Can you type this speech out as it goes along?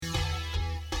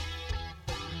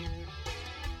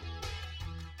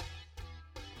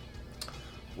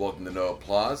Welcome to No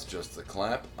Applause, Just the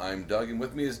Clap. I'm Doug, and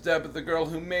with me is Deb, the girl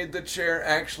who made the chair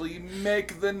actually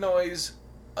make the noise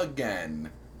again.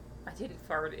 I didn't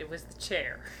fart, it was the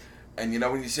chair. And you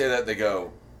know when you say that, they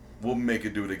go, we'll make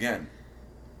it do it again.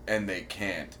 And they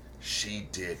can't. She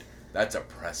did. That's a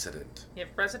precedent. Yeah,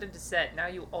 precedent is set. Now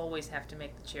you always have to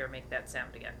make the chair make that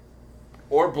sound again.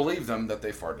 Or believe them that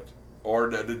they farted. Or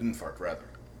that it didn't fart, rather.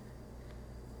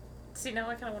 See,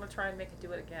 now I kind of want to try and make it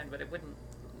do it again, but it wouldn't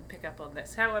pick up on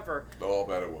this. However, Oh,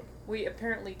 bet it would. we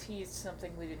apparently teased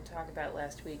something we didn't talk about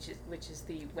last week, which is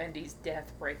the Wendy's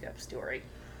death breakup story.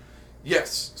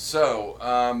 Yes, so,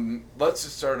 let's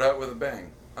just start out with a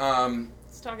bang.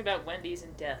 Let's talk about Wendy's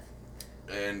and death.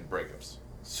 And breakups.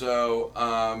 So,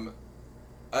 I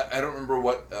don't remember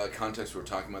what context we were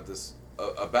talking about this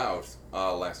about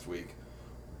last week,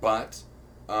 but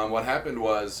what happened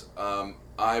was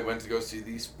I went to go see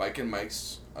the Spike and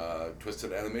Mike's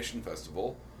Twisted Animation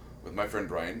Festival with my friend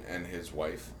Ryan and his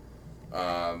wife.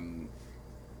 I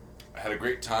had a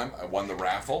great time. I won the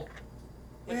raffle.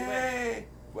 What'd you win? Yay!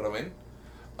 What'd I win?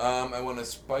 I won a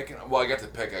Spike and... Well, I got to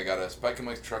pick. I got a Spike and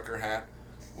Mike's trucker hat,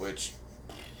 which...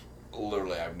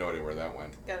 Literally, I have no idea where that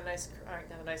went. Got a nice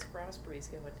cross breeze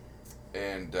going.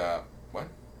 And, what?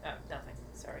 Oh, nothing.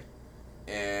 Sorry.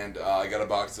 And I got a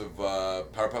box of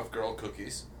Powerpuff Girl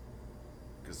cookies.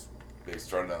 Because they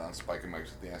started out on Spike and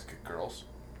Mike's with the Ass Kick Girls.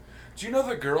 Do you know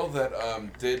the girl that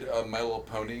did My Little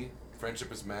Pony, Friendship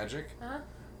is Magic? Huh?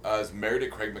 Is married to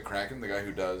Craig McCracken, the guy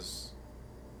who does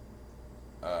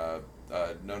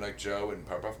No Neck Joe and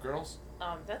Powerpuff Girls?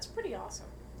 That's pretty awesome.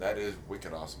 That is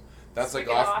wicked awesome. That's like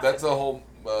Wicked awesome. That's the whole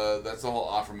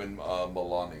Offerman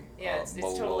Milani. Yeah, it's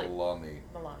totally... Milani.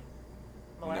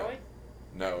 Malawi?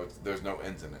 No, there's no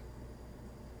ends in it.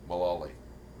 Malali.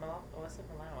 What's it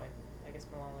Malawi? I guess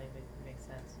Malali makes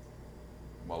sense.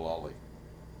 Malali.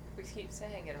 We keep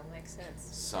saying it, it'll make sense.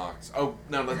 Socks. Oh,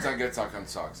 no, let's not get talk on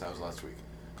socks. That was last week.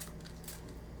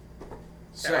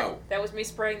 Sorry. So. That was me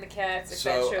spraying the cats.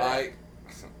 So I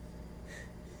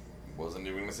wasn't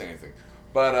even going to say anything.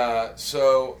 But, I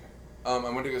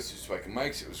went to go see Spike and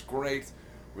Mike's. It was great.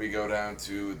 We go down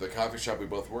to the coffee shop we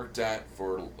both worked at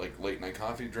for, like, late-night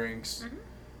coffee drinks.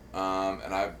 Mm-hmm.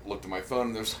 And I looked at my phone,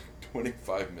 and there's, like,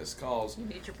 25 missed calls. You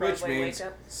need your Which Broadway means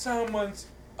wake-up? someone's...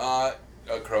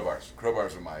 Crowbars.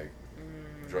 Crowbars are my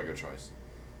drug of choice.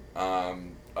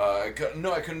 I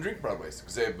couldn't drink Broadways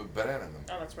because they have banana in them.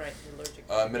 Oh, that's right. You're allergic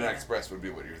to Midnight Express would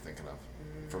be what you're thinking of,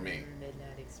 for me.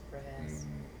 Midnight Express.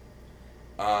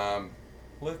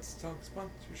 Let's talk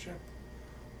sponsorship.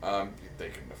 They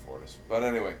couldn't afford us. But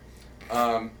anyway. What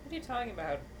are you talking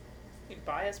about? You'd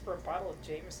buy us for a bottle of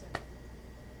Jameson.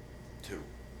 Two.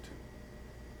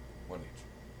 One each.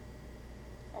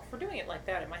 Well, if we're doing it like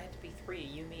that, it might have to be 3,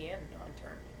 you, me, and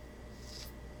non-turn.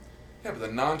 Yeah, but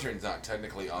the non-turn's not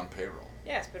technically on payroll.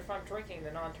 Yes, but if I'm drinking,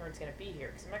 the non-turn's going to be here,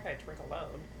 because I'm not going to drink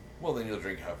alone. Well, then you'll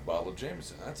drink half a bottle of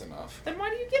Jameson. That's enough. Then why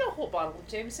do you get a whole bottle of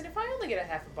Jameson if I only get a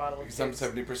half a bottle of Because I'm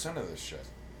Jameson? 70% of this shit.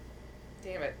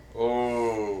 Damn it.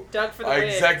 Oh. Doug for the I win.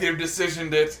 executive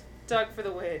decisioned it. Doug for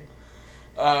the win.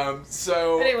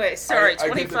 So... Anyway, sorry, I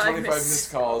 25 did the 25 missed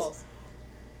missed calls.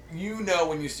 You know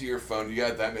when you see your phone, you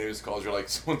got that many missed calls, you're like,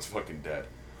 someone's fucking dead.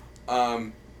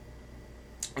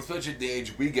 Especially at the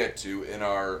age we get to in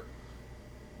our...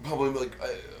 Probably like...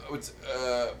 what was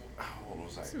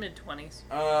I? It's mid-20s.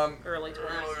 Early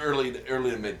Early 20s.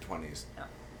 Early to mid-20s.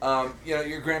 Yeah.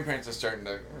 Your grandparents are starting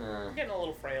to... I'm getting a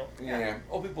little frail. Yeah.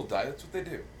 Old people die. That's what they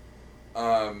do.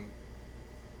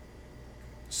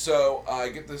 So I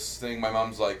get this thing. My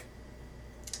mom's like,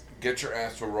 get your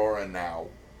ass to Aurora now.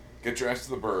 Get your ass to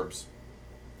the burbs.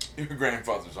 Your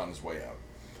grandfather's on his way out.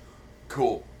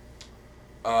 Cool.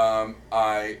 I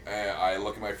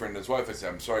look at my friend and his wife. I say,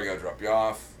 I'm sorry, I gotta drop you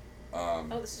off.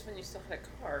 This is when you still had a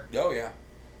car. Oh, yeah.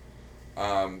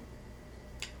 I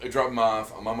drop him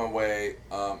off. I'm on my way.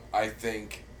 I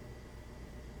think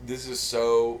this is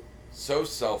so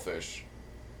selfish.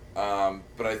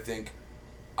 But I think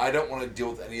I don't want to deal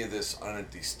with any of this on an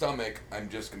empty stomach. I'm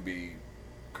just going to be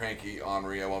cranky,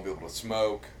 ornery. I won't be able to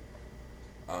smoke.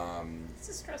 It's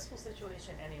a stressful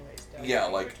situation anyways, though. Yeah,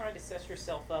 You're like... trying to set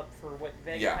yourself up for what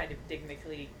vague Yeah. kind of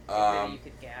dignity you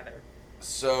could gather.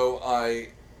 So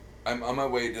I'm on my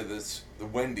way to the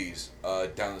Wendy's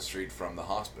down the street from the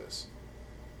hospice.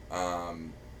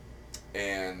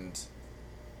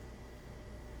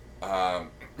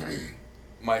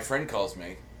 My friend calls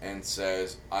me and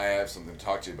says, I have something to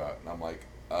talk to you about. And I'm like,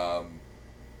 I'm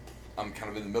kind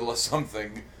of in the middle of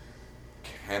something.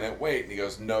 Can it wait? And he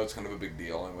goes, no, it's kind of a big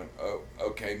deal. I went, oh,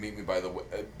 okay, meet me at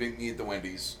the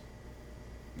Wendy's,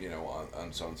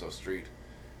 on so-and-so street.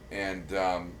 And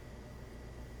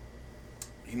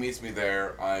he meets me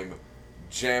there. I'm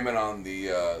jamming on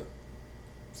the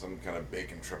some kind of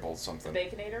bacon triple something. The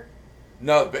Baconator?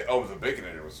 No, the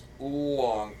Baconator was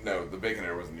long. No, the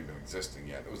Baconator wasn't even existing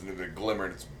yet. It wasn't even a glimmer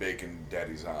in its bacon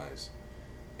daddy's eyes.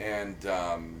 And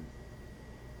so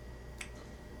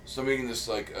I'm eating this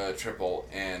like triple,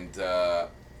 and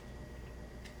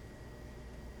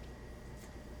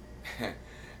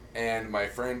and my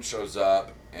friend shows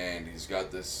up, and he's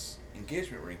got this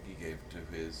engagement ring he gave to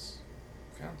his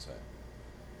fiance,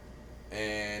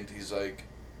 and he's like,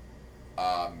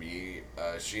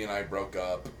 she and I broke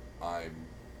up. I'm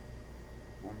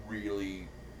really,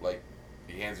 like,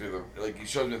 he hands me he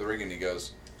shows me the ring and he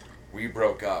goes, we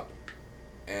broke up.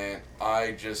 And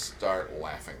I just start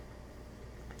laughing.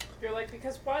 You're like,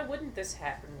 because why wouldn't this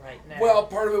happen right now? Well,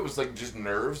 part of it was, like, just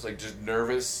nerves, like, just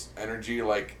nervous energy,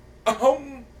 like,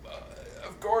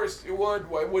 of course it would,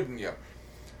 why wouldn't you?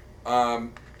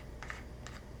 And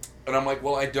I'm like,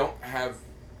 well, I don't have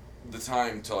the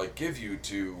time to, like, give you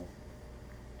to...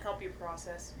 help you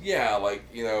process. Yeah, like,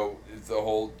 you know, the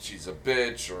whole she's a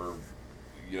bitch, or,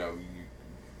 you know,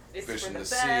 It's fish in the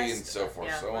best. sea and so forth,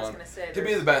 Yeah, so I was on. gonna say, To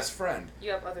be the best friend.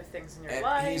 You have other things in your And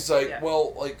life. he's like, yeah.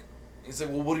 well,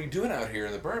 what are you doing out here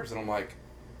in the burbs? And I'm like,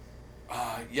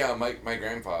 yeah, my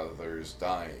grandfather's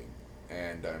dying,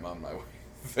 and I'm on my way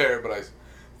there, but I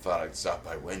thought I'd stop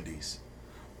by Wendy's.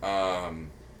 And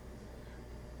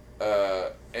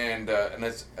my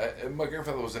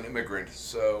grandfather was an immigrant,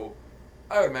 so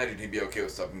I would imagine he'd be okay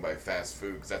with stopping by fast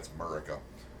food, because that's America.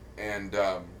 And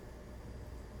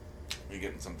you're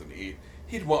getting something to eat.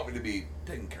 He'd want me to be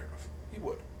taken care of. He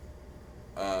would.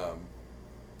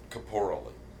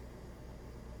 Corporally.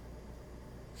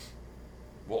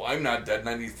 Well, I'm not dead, and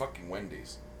I need fucking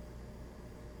Wendy's.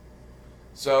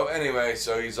 So anyway,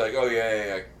 he's like, oh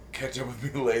yeah, catch up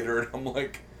with me later, and I'm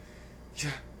like, yeah,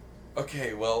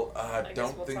 okay, well,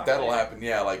 don't we'll think talk that'll later. happen.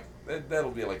 Yeah, like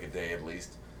that'll be like a day at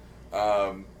least.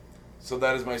 So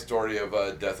that is my story of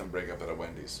death and breakup at a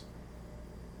Wendy's.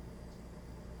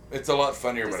 It's a lot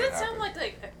funnier Does when it that sound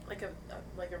happened.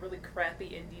 like a really crappy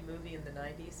indie movie in the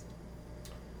 90s?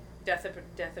 Death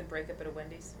and breakup at a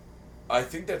Wendy's? I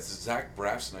think that's Zach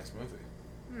Braff's next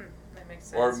movie. That makes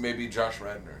sense. Or maybe Josh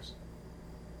Radnor's.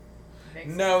 Makes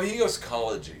No, sense. he goes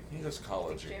collegey. I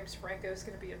think James Franco's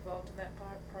going to be involved in that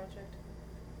project?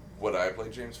 Would I play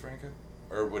James Franco?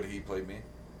 Or would he play me?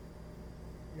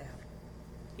 No.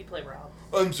 He played Rob.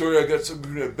 I'm sorry, I got some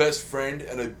best friend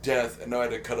and a death, and now I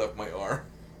had to cut off my arm.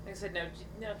 Like I said, no,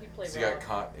 he played So Rob. he got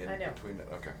caught in I know. between it.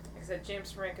 Okay. Like I said,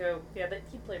 James Franco, he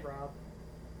played Rob.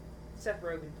 Seth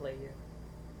Rogen played you.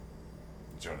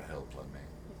 Jonah Hill played me.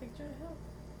 You think Jonah Hill?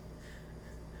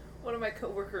 One of my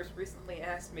coworkers recently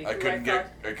asked me. I couldn't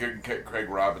get Craig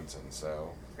Robinson,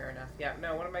 so. Fair enough. Yeah,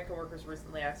 no. One of my coworkers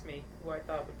recently asked me who I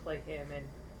thought would play him, and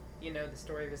you know the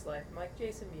story of his life. I'm like,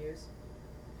 Jason Mewes.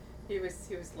 He was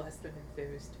less than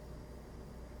enthused.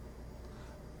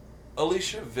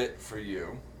 Alicia Vitt for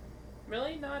you.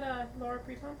 Really, not Laura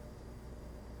Prepon?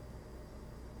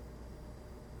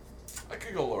 I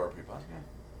could go Laura Prepon.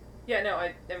 Yeah, no.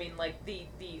 I mean, like the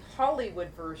Hollywood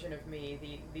version of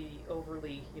me, the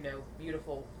overly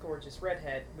beautiful, gorgeous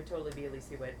redhead would totally be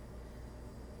Alicia Witt.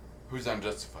 Who's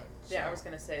unjustified. Yeah, so- I was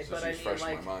gonna say, so but I she's mean, fresh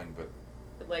like, in my mind,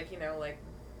 but like kind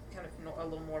of a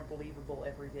little more believable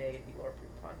every day. It'd be Laura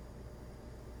Prepon.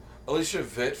 Alicia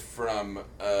Vitt from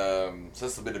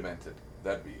Cecily B. Demented.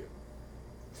 That'd be you.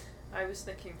 I was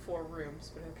thinking 4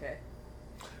 Rooms, but okay.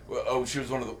 Well, she was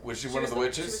one of the. Was she one of the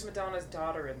witches? She was Madonna's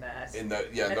daughter in that. In the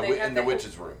And in they had the that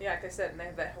witches' room. Yeah, like I said, and they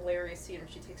have that hilarious scene where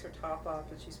she takes her top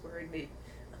off and she's wearing the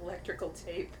electrical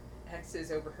tape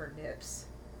X's over her nips.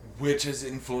 Which has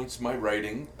influenced my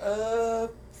writing,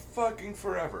 fucking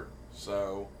forever.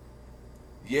 So,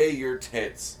 yay your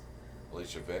tits,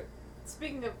 Alicia Vitt.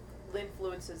 Speaking of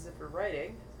influences of her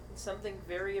writing, something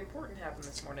very important happened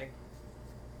this morning.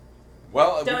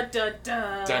 Well, Dun dun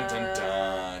dun. dun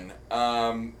dun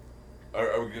dun.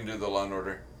 Are we gonna do the Law and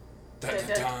Order? Dun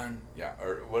dun dun. Yeah.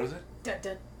 Or what is it? Dun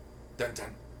dun. Dun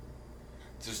dun.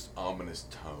 Just ominous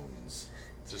tones.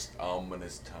 Just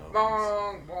ominous tones.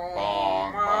 Bong bong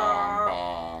Bong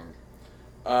bong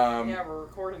bong. Yeah, we're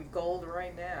recording gold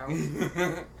right now.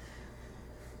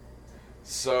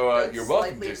 So you're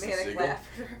welcome, Slightly Jason manic Segel.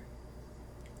 laughter.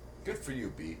 Good for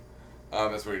you, B.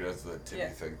 That's where he does the Timmy Yeah.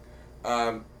 thing.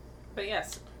 But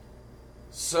yes,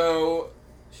 So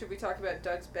should we talk about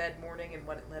Doug's bad morning and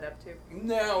what it led up to?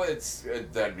 no, it's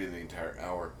that'd be the entire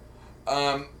hour.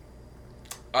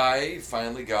 I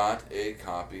finally got a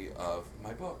copy of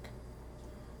my book.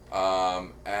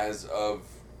 As of,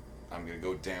 I'm gonna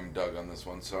go damn Doug on this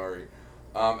one. Sorry.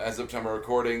 As of time of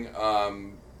recording,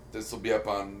 This will be up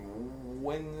on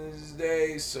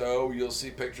Wednesday, so you'll see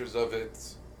pictures of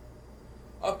it.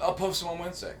 I'll post them on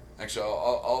Wednesday. Actually,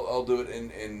 I'll do it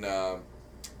in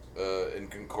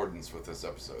concordance with this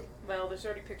episode. Well, there's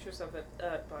already pictures of it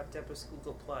on Deborah's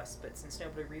Google Plus, but since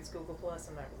nobody reads Google Plus,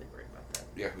 I'm not really worried about that.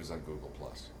 Yeah, who's on Google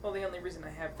Plus? Well, the only reason I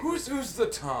have Who's the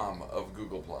Tom of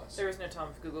Google Plus? There is no Tom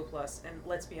of Google Plus, and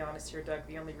let's be honest here, Doug.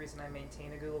 The only reason I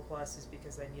maintain a Google Plus is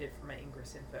because I need it for my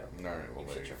Ingress info. All right, well,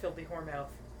 You there shut you your go. filthy whore mouth.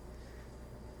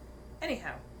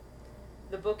 Anyhow,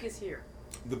 the book is here,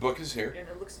 The book is here. and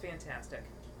it looks fantastic.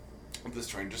 The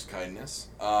Strangest Kindness.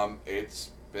 It's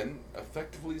been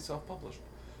effectively self-published.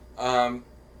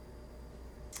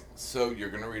 So you're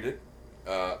gonna read it.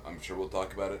 I'm sure we'll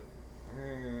talk about it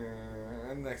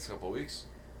in the next couple of weeks.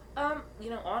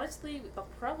 Honestly, I'll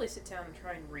probably sit down and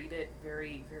try and read it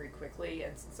very, very quickly,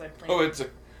 and since I'm playing... Oh, it's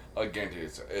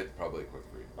probably a quick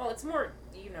read. Well, it's more,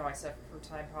 I suffer from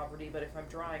time poverty, but if I'm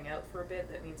drying out for a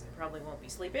bit, that means I probably won't be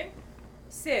sleeping.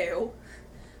 So,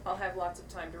 I'll have lots of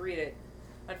time to read it.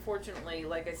 Unfortunately,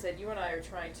 like I said, you and I are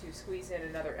trying to squeeze in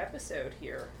another episode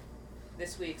here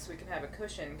this week so we can have a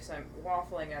cushion, because I'm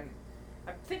waffling. I'm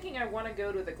thinking I want to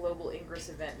go to the Global Ingress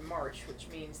event in March, which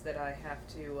means that I have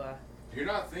to... You're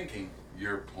not thinking,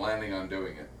 you're planning on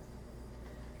doing it.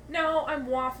 No, I'm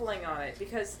waffling on it,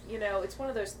 because, it's one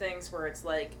of those things where it's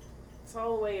like, it's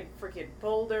all the way in freaking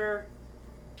Boulder.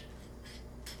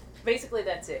 Basically,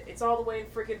 that's it. It's all the way in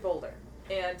freaking Boulder.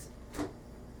 And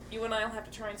you and I will have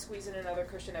to try and squeeze in another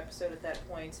cushion episode at that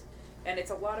point. And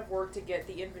it's a lot of work to get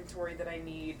the inventory that I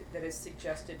need that is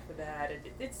suggested for that. And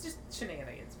it's just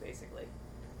shenanigans, basically.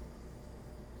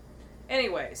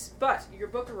 Anyways, but your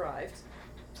book arrived,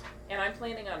 and I'm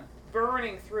planning on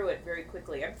burning through it very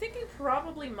quickly. I'm thinking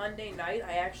probably Monday night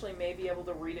I actually may be able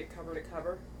to read it cover to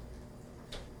cover.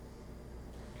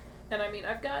 And I mean,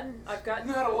 I've gotten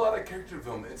Not a lot of character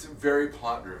development. It's very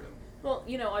plot driven. well,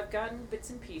 I've gotten bits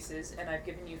and pieces, and I've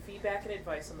given you feedback and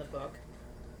advice on the book.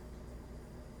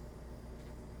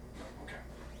 Okay.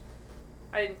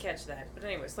 I didn't catch that, but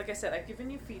anyways, like I said, I've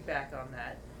given you feedback on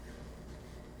that.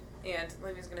 And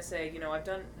like I was gonna say,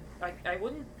 I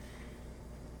wouldn't.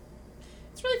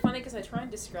 It's really funny because I try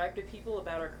and describe to people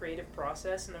about our creative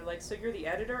process, and they're like, "So you're the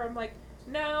editor?" I'm like,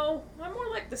 "No, I'm more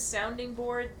like the sounding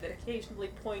board that occasionally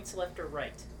points left or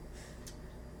right."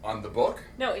 On the book?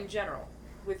 No, in general,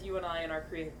 with you and I in our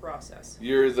creative process.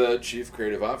 You're the chief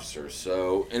creative officer,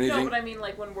 so anything... No, but I mean,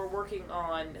 like, when we're working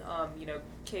on,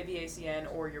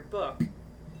 KVACN or your book,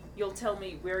 you'll tell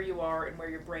me where you are and where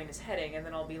your brain is heading, and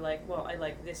then I'll be like, well, I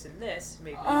like this and this,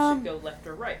 maybe we should go left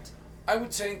or right. I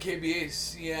would say in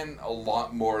KBACN a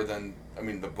lot more than,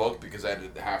 the book, because I had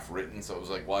it half written, so it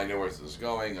was like, well, I know where this is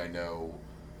going, I know...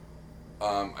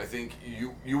 I think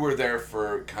you were there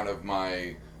for kind of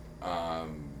my...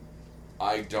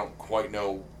 I don't quite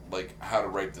know, how to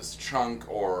write this chunk,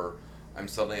 or I'm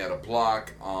suddenly at a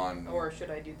block on... Or should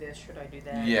I do this, should I do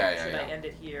that? Yeah, Should yeah. I end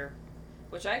it here?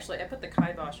 Which I put the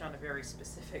kibosh on a very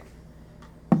specific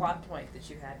plot point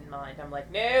that you had in mind. I'm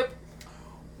like, nope!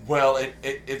 Well,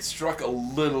 it struck a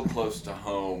little close to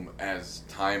home as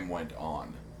time went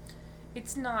on.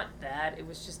 It's not that. It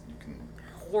was just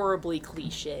horribly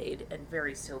cliched and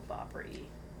very soap opera-y.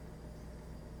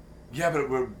 Yeah, but it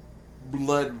would have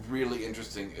led really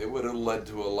interesting. It would have led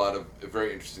to a lot of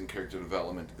very interesting character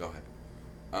development. Go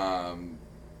ahead.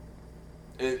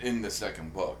 In the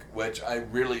second book, which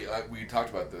we talked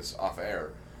about this off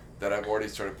air, that I've already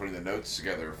started putting the notes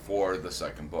together for the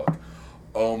second book.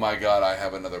 Oh my God, I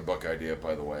have another book idea,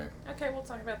 by the way. Okay, we'll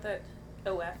talk about that.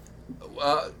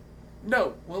 OF.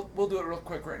 No, we'll do it real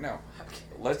quick right now. Okay.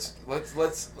 Let's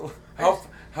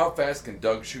how fast can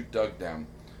Doug shoot Doug down?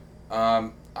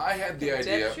 I had the idea.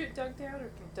 Can Deb shoot Doug down, or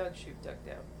can Doug shoot Doug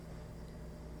down?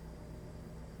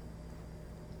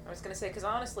 I was going to say, because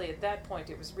honestly, at that point,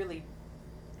 it was really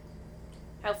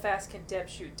how fast can Deb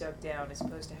shoot Doug down as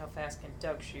opposed to how fast can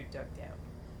Doug shoot Doug down.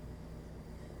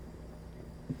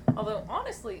 Although,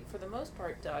 honestly, for the most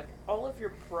part, Doug, all of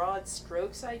your broad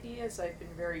strokes ideas, I've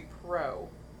been very pro.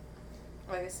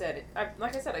 Like I said, I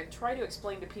try to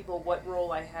explain to people what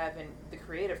role I have in the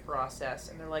creative process,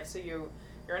 and they're like, "So you're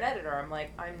an editor?" I'm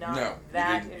like, "I'm not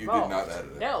that involved." You did not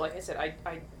edit it. No, like I said,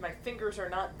 my fingers are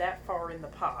not that far in the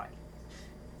pie.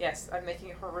 Yes, I'm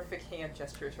making horrific hand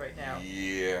gestures right now.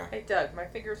 Yeah. Hey, Doug, my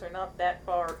fingers are not that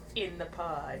far in the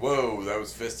pie. Whoa, that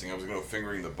was fisting. I was going to go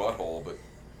fingering the butthole, but...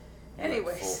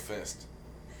 Anyways. Full fist.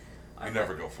 You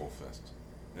never go full fist.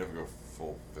 You never go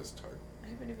full fist hard. I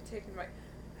haven't even taken I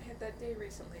had that day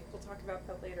recently. We'll talk about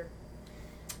that later.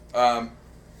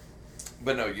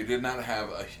 But no, you did not have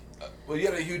you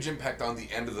had a huge impact on the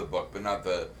end of the book, but not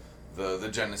the the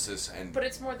genesis and But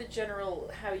it's more the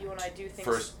general how you and I do things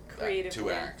first creatively. 2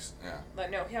 acts. Yeah.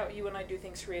 Like, no, how you and I do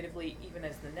things creatively, even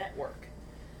as the network,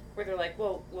 where they're like,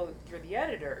 well, you're the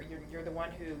editor, you're the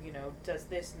one who does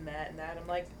this and that and that. I'm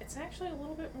like, it's actually a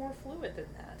little bit more fluid than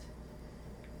that.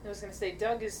 I was gonna say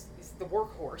Doug is the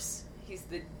workhorse. He's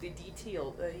the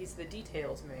he's the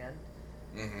details man.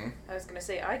 Mm-hmm. I was gonna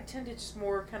say I tend to just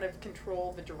more kind of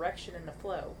control the direction and the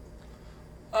flow.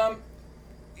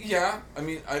 Yeah. I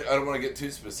mean, I don't want to get too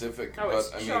specific, Oh, but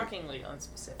it's I mean, shockingly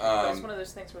unspecific. But it's one of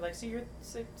those things where like, so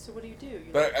what do you do?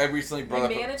 but I recently brought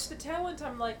You up. manage the talent.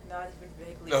 I'm like, not even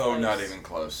vaguely. No, close. not even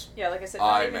close. Yeah, like I said, not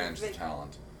I even manage the vague-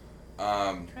 talent.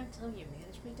 I'm trying to tell you,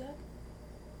 manage me, Doug.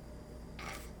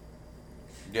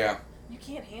 Yeah. You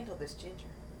can't handle this ginger.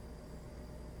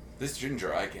 This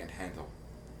ginger I can't handle.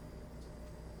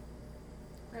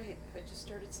 Right. I just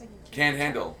started singing. Can't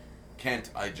handle. Can't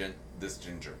this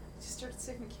ginger. I just started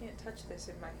singing "Can't Touch This"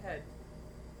 in my head.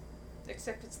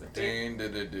 Except it's the The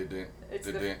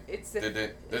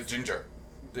ginger.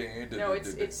 No,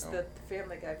 it's the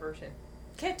Family Guy version.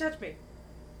 Can't touch me.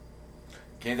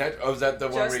 Can't that? Oh, is that the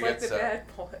one Just where he like gets the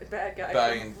bad guy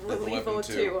dying from with Lethal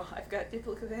Weapon 2. I've got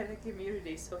diplomatic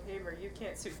immunity, so Hamer, you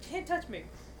can't sue. Can't touch me,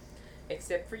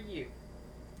 except for you.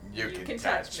 You You can can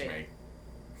touch touch me.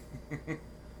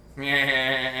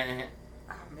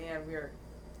 Oh man,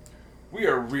 We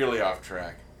are really off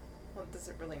track. well, does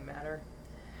it really matter?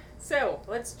 So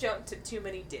let's jump to Too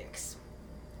Many Dicks.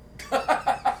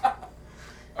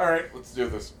 Alright, let's do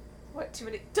this. What too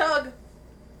many? Doug,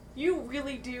 you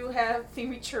really do have the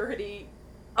maturity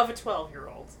of a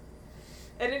 12-year-old.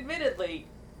 And admittedly,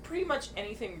 pretty much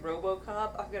anything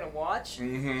RoboCop I'm gonna watch,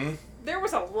 Mm-hmm. there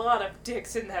was a lot of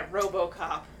dicks in that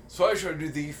RoboCop. So I showed you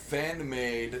the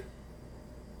fan-made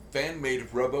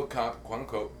RoboCop,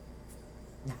 quote-unquote,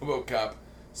 RoboCop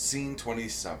Scene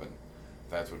 27.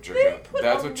 That's what you're They gonna. put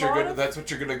That's a what you're lot gonna. of- That's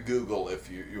what you're gonna Google if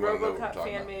you want to know what we're RoboCop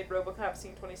talking about. fan-made RoboCop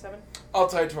Scene 27. I'll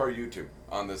tie it to our YouTube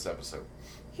on this episode.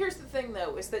 Here's the thing,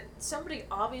 though, is that somebody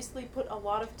obviously put a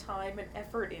lot of time and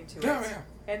effort into it. Yeah, yeah.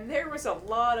 And there was a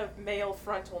lot of male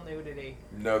frontal nudity.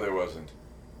 No, there wasn't.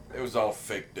 It was all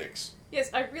fake dicks. Yes,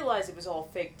 I realize it was all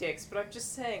fake dicks, but I'm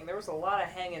just saying there was a lot of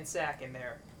hanging sack in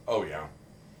there. Oh yeah.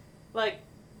 Like,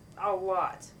 a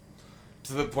lot.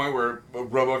 To the point where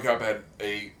RoboCop had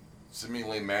a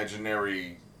seemingly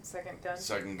imaginary Second gun?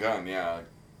 second gun. Yeah.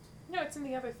 No, it's in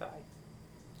the other thigh.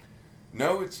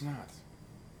 No, it's not.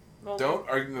 Well, Don't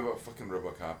argue about fucking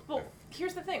RoboCop. Well,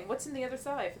 here's the thing. What's in the other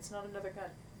thigh if it's not another gun?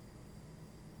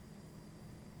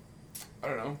 I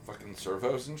don't know, fucking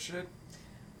servos and shit.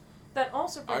 That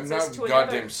also I'm brings us not to a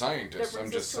goddamn another... scientist. That I'm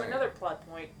brings just us to saying. another plot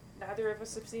point. Neither of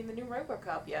us have seen the new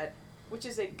RoboCop yet, which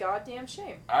is a goddamn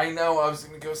shame. I know. I was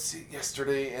gonna go see it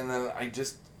yesterday, and then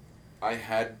I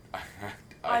had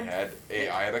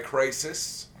a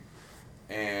crisis,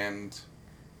 and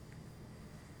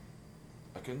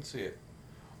I couldn't see it,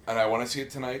 and I want to see it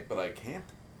tonight, but I can't.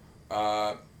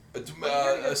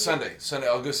 It's Sunday. Sunday.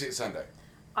 I'll go see it Sunday.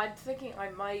 I'm thinking I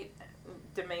might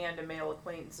demand a male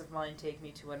acquaintance of mine take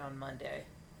me to it on Monday.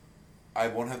 I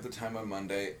won't have the time on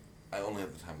Monday. I only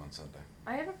have the time on Sunday.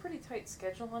 I have a pretty tight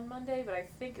schedule on Monday, but I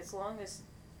think as long as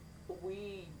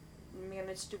we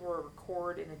manage to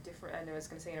record in a different, I was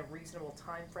going to say in a reasonable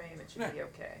time frame, it should be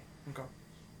okay. Okay.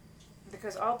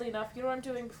 Because oddly enough, you know what I'm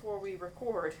doing before we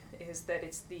record is that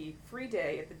it's the free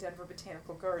day at the Denver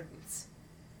Botanical Gardens.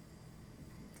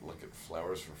 Look at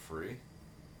flowers for free.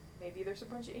 Maybe there's a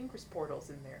bunch of Ingress portals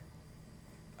in there.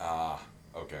 Ah,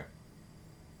 okay.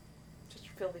 Just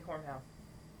your filthy whore mouth.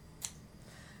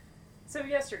 So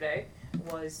yesterday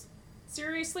was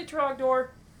seriously Trogdor.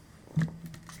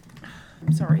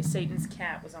 I'm sorry, Satan's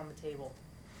cat was on the table.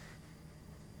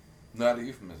 Not a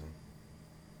euphemism.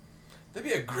 That'd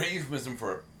be a great euphemism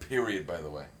for a period, by the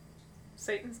way.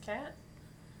 Satan's cat?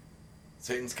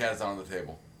 Satan's cat is on the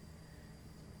table.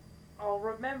 I'll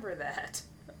remember that.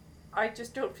 I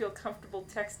just don't feel comfortable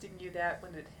texting you that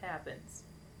when it happens.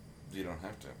 You don't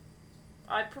have to.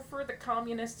 I'd prefer the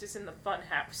communist is in the fun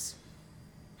house.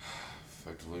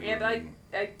 Effectively. And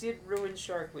I did ruin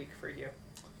Shark Week for you.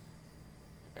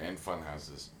 And fun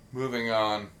houses. Moving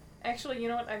on. Actually, you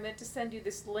know what? I meant to send you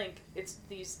this link. It's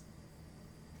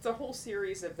a whole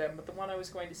series of them, but the one I was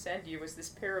going to send you was this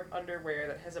pair of underwear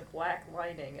that has a black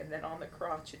lining, and then on the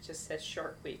crotch it just says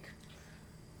Shark Week.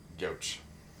 Youch.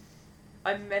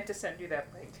 I meant to send you that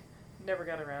link. Never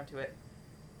got around to it.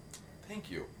 Thank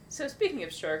you. So speaking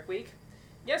of Shark Week,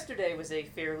 yesterday was a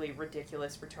fairly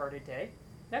ridiculous, retarded day.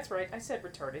 That's right, I said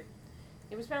retarded.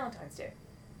 It was Valentine's Day.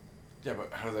 Yeah,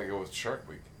 but how did that go with Shark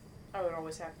Week? Oh, it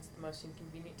always happens at the most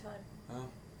inconvenient time. Oh.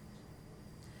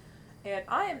 And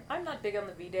I'm not big on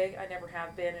the V-Day. I never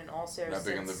have been, and also Not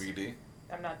big on the VD.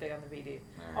 I'm not big on the VD.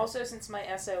 Alright. Also, since my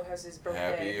SO has his birthday.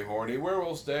 Happy Horny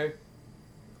Werewolves Day.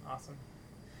 Awesome.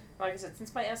 Like I said,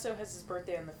 since my SO has his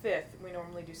birthday on the 5th, we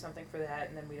normally do something for that,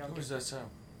 and then we don't Who get is that so?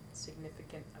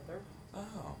 significant other.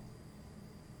 Oh.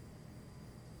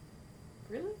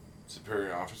 Really?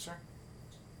 Superior officer?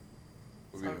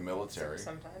 Would be the military.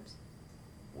 Sometimes.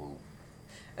 Whoa.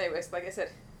 Anyways, like I said,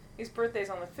 his birthday's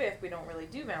on the 5th. We don't really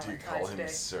do Do Valentine's you call him Day.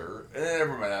 sir?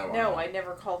 Never mind, I don't No, know. I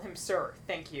never call him sir.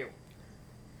 Thank you.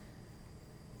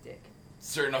 Dick.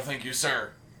 Sir, no thank you,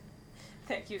 sir.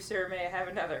 Thank you, sir. May I have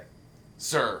another?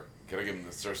 Sir. Can I give him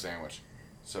the sir sandwich?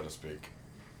 So to speak.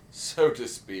 So to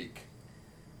speak.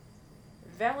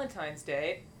 Valentine's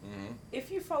Day. Mm-hmm.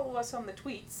 If you follow us on the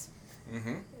tweets,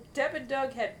 Mm-hmm. Deb and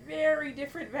Doug had very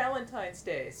different Valentine's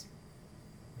Days.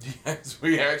 Yes,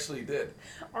 we actually did.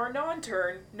 Our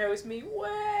non-turn knows me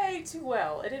way too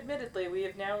well, and admittedly, we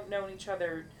have now known each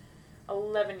other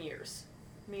 11 years.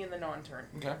 Me and the non-turn.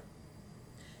 Okay.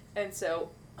 And so,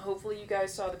 hopefully you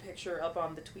guys saw the picture up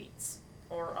on the tweets,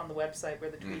 or on the website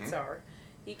where the tweets are.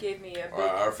 He gave me a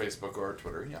Our Facebook or our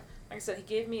Twitter, yeah. like I said, he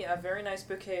gave me a very nice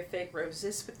bouquet of fake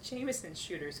roses with Jameson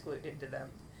shooters glued into them.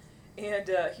 And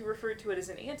he referred to it as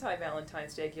an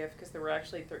anti-Valentine's Day gift because there were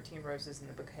actually 13 roses in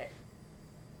the bouquet.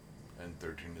 And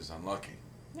 13 is unlucky.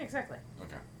 Yeah, exactly.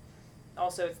 Okay.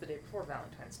 Also, it's the day before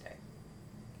Valentine's Day.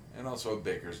 And also a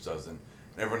baker's dozen.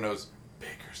 And everyone knows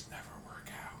bakers never work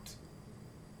out.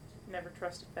 Never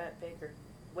trust a fat baker.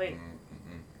 Wait,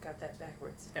 Mm-mm. got that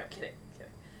backwards. No, kidding.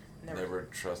 Never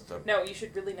trust a No, you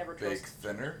should really never bake trust.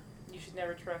 thinner. You should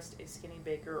never trust a skinny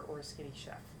baker or a skinny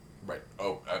chef. Right.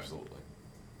 Oh, absolutely.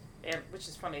 And which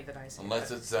is funny that I say Unless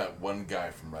that. it's that one guy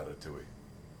from Ratatouille.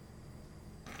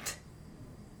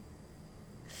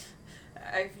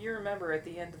 If you remember at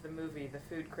the end of the movie, the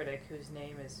food critic, whose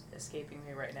name is escaping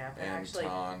me right now, but actually,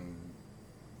 Anton.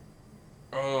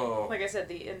 Oh. like I said,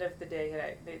 the end of the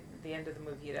day, the end of the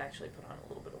movie, had actually put on a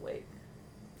little bit of weight.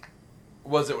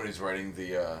 Was it when he's writing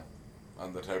the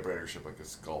on the typewriter shaped like a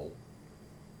skull?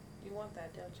 You want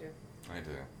that, don't you? I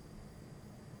do.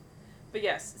 But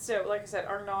yes, so like I said,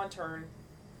 our non-turn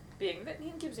being that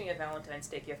he gives me a Valentine's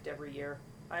Day gift every year.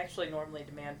 I actually normally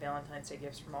demand Valentine's Day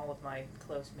gifts from all of my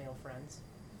close male friends.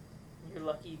 You're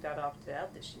lucky you got opted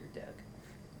out this year, Doug.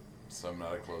 So I'm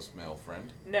not a close male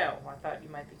friend. No, I thought you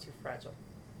might be too fragile.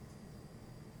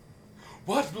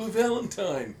 What, Blue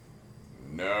Valentine?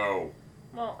 No.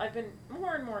 Well, I've been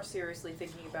more and more seriously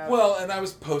thinking about... Well, and I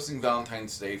was posting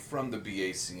Valentine's Day from the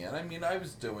BACN. I mean, I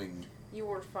was doing... You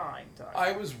were fine, Doug.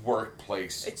 I was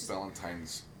workplace It's-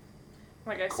 Valentine's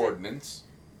like I said, coordinates.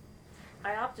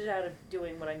 I opted out of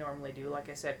doing what I normally do, like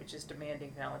I said, which is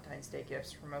demanding Valentine's Day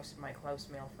gifts for most of my close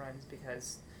male friends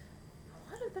because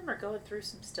a lot of them are going through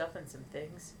some stuff and some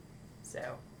things.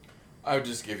 So, I would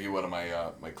just give you one of my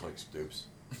my Clicks dupes.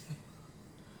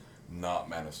 Not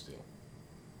Man of Steel.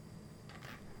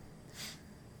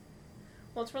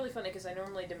 well, it's really funny because I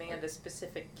normally demand a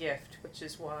specific gift, which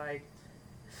is why...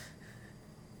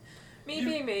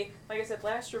 being me, like I said,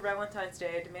 last year Valentine's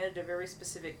Day, I demanded a very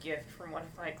specific gift from one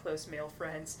of my close male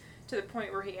friends, to the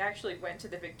point where he actually went to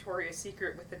the Victoria's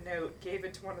Secret with a note, gave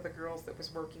it to one of the girls that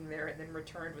was working there, and then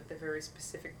returned with the very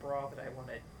specific bra that I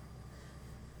wanted.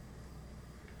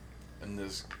 And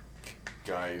this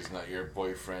guy is not your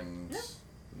boyfriend. No.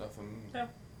 Nothing. No,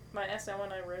 my SO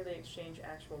and I rarely exchange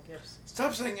actual gifts.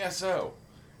 Stop saying SO.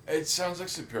 It sounds like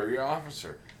superior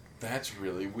officer. That's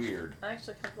really weird. I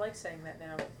actually kind of like saying that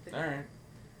now. All right.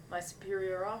 My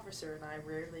superior officer and I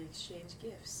rarely exchange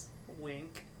gifts.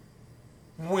 Wink.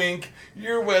 Wink.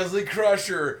 You're Wesley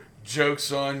Crusher.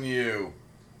 Joke's on you.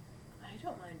 I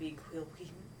don't mind being Quill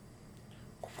Wheaton.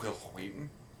 Will Wheaton?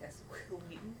 Yes, Quill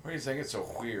Wheaton. Why are you saying it so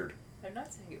weird? I'm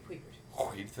not saying it weird.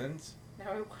 Wheatons?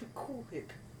 Now I want Cool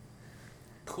Whip.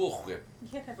 Cool Whip. You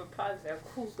can't have a pause now.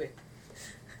 Cool Whip.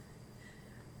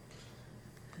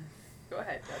 Go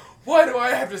ahead, Doug. Why do I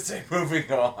have to say moving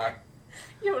on?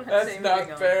 You don't have to That's say not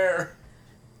moving on. fair.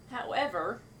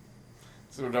 However,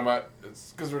 So we're talking about,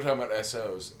 it's because we're talking about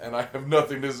SOs, and I have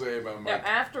nothing to say about now my...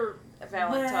 after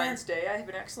Valentine's Day, I have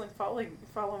an excellent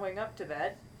following up to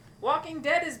that. Walking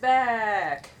Dead is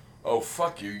back. Oh,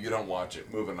 fuck you. You don't watch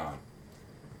it. Moving on.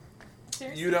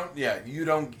 Seriously? You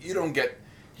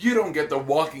don't get the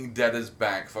Walking Dead is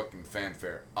back fucking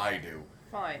fanfare. I do.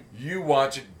 Fine. You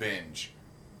watch it binge.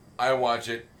 I watch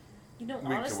it You know, week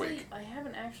to honestly, week. I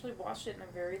haven't actually watched it in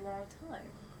a very long time.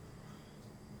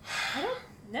 I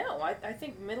don't know. I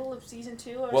think middle of season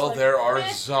 2, I was Well, like, there are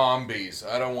 "Meh." zombies.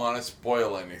 I don't want to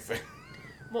spoil anything.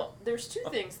 Well, there's two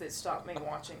things that stop me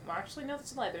watching. Well, actually, no,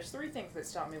 that's a lie. There's three things that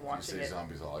stop me watching You say it.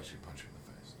 zombies, I'll actually punch you in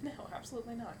the face. No,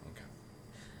 absolutely not. Okay.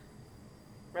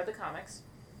 Read the comics.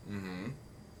 Mm-hmm.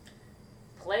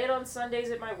 Play it on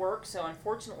Sundays at my work, so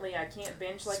unfortunately I can't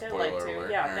binge like Spoiler I like to.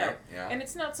 alert. Yeah, All no. right, yeah. And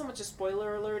it's not so much a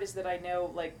spoiler alert as that I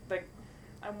know, like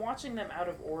I'm watching them out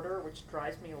of order, which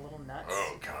drives me a little nuts.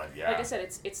 Oh God, yeah. Like I said,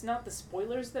 it's not the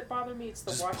spoilers that bother me; it's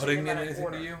the Does watching pudding them mean out of anything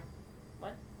order. to you?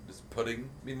 What? Does pudding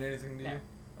mean anything to No. you?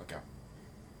 Okay.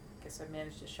 Guess I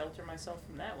managed to shelter myself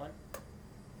from that one.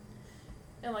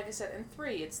 And like I said, and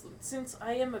 3, it's since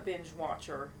I am a binge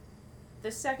watcher,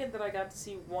 the second that I got to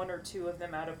see 1 or 2 of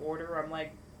them out of order, I'm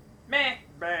like, meh,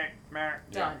 meh, meh,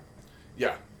 done.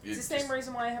 Yeah. It's the same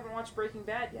reason why I haven't watched Breaking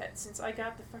Bad yet. Since I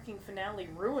got the fucking finale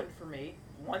ruined for me,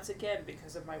 once again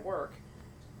because of my work,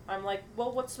 I'm like,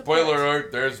 well, what's the Spoiler point?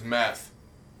 alert, there's meth.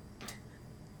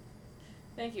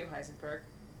 Thank you, Heisenberg.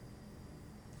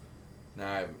 No,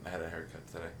 I haven't had a haircut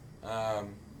today.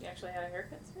 You actually had a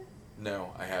haircut today?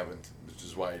 No, I haven't, which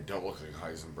is why I don't look like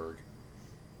Heisenberg.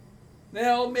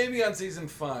 Now, maybe on season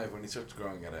 5 when he starts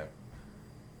growing it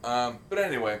out. But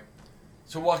anyway,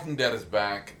 so Walking Dead is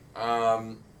back.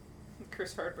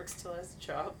 Chris Hardwick still has a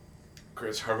job.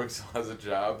 Chris Hardwick still has a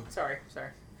job. Sorry.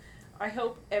 I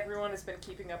hope everyone has been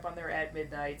keeping up on their at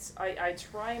midnights. I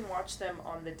try and watch them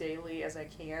on the daily as I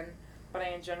can, but I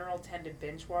in general tend to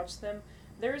binge watch them.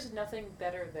 There is nothing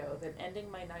better, though, than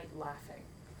ending my night laughing.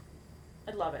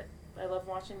 I love it. I love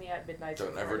watching the at midnights.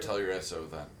 Don't ever tell your SO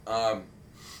that.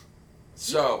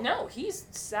 So... No, he's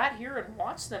sat here and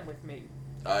watched them with me.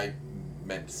 I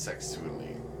meant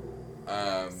sexually.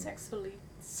 Sexually.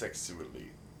 Sexually.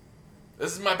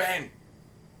 This is my band.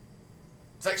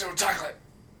 Sexual chocolate.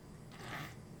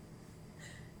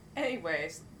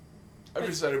 Anyways. I've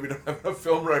decided we don't have enough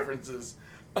film references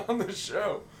on the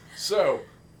show. So...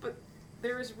 But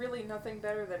there is really nothing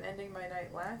better than ending my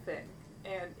night laughing.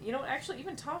 And, you know, actually,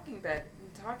 even Talking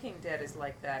Dead is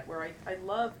like that, where I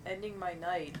love ending my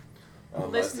night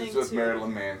listening it's with to...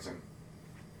 Marilyn Manson.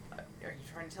 Are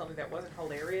you trying to tell me that wasn't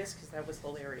hilarious? Because that was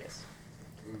hilarious.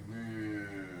 Mm-hmm.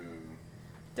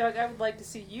 Doug, I would like to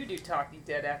see you do Talking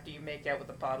Dead after you make out with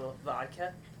a bottle of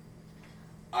vodka.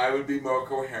 I would be more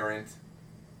coherent.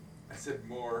 I said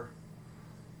more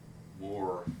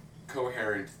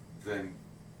coherent than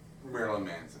Marilyn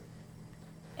Manson.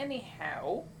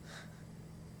 Anyhow,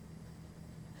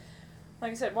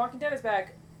 like I said, Walking Dead is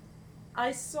back.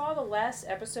 I saw the last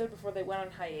episode before they went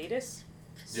on hiatus,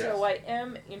 so I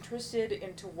am interested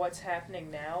into what's happening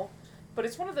now. But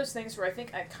it's one of those things where I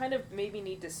think I kind of maybe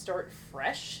need to start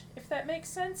fresh, if that makes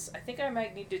sense. I think I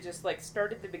might need to just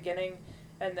start at the beginning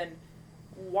and then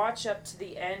watch up to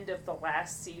the end of the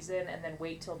last season and then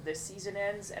wait till this season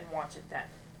ends and watch it then.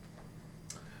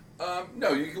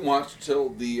 No, you can watch till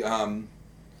the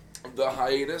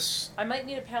hiatus. I might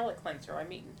need a palate cleanser.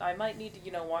 I might need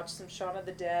to, watch some Shaun of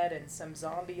the Dead and some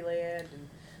Zombieland and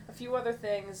a few other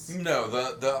things. No,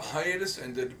 the hiatus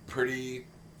ended pretty...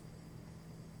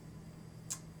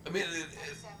 I mean,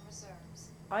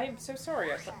 I am so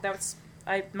sorry.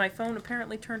 My phone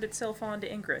apparently turned itself on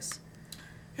to Ingress.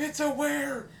 It's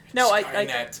aware. No,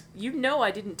 Skynet.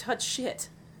 I didn't touch shit.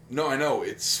 No, I know.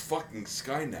 It's fucking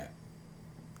Skynet.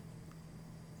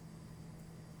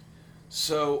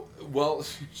 So, well,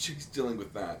 she's dealing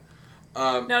with that.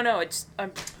 No, it's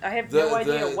I have no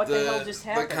idea what the hell just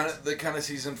happened. The kind of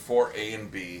season 4 A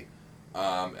and B,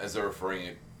 as they're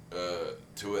referring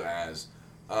to it as.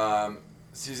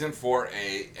 Season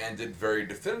 4A ended very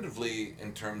definitively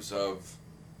in terms of...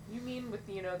 You mean with,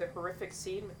 the horrific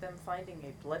scene with them finding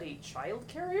a bloody child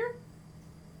carrier?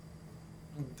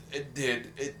 It did.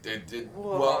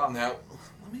 Whoa. Well, now,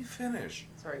 let me finish.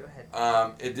 Sorry, go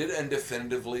ahead. It did end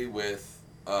definitively with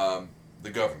the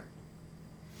governor.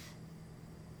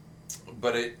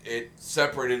 But it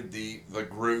separated the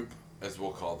group, as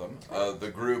we'll call them, the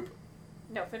group...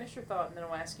 No, finish your thought and then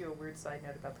I'll ask you a weird side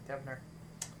note about the governor.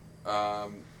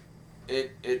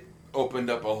 It opened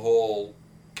up a whole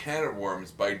can of worms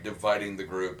by dividing the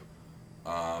group,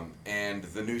 and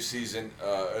the new season,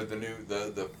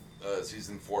 the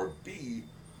season 4B,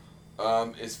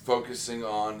 is focusing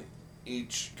on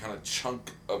each kind of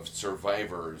chunk of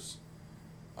survivors.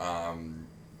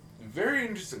 Very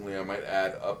interestingly, I might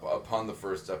add, upon the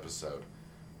first episode,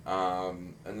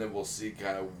 and then we'll see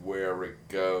kind of where it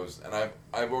goes. And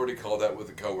I've already called out with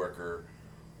a coworker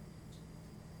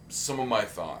some of my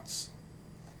thoughts.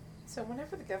 So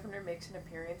whenever the governor makes an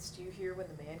appearance, do you hear When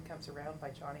the Man Comes Around by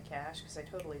Johnny Cash? Because I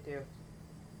totally do.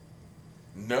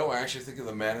 No, I actually think of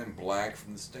the Man in Black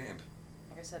from The Stand.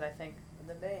 Like I said, I think When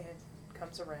the Man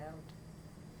Comes Around.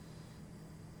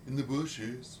 In the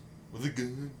bushes. with a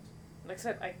gun. Like I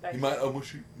said, He might almost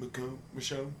shoot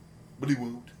Michonne, but he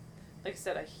won't. Like I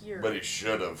said, I hear. But he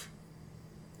should have.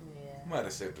 Yeah. Might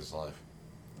have saved his life.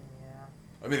 Yeah.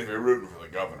 I mean, if you're rooting for the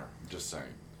governor, I'm just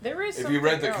saying. There is. If you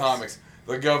read the comics,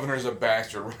 the governor's a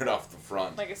bastard right off the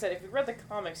front. Like I said, if you read the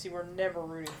comics, you were never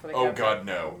rooting for the Oh governor. God,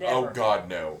 no! Never. Oh God,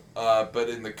 no! But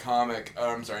in the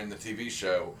in the TV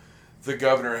show, the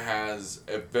governor has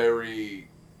a very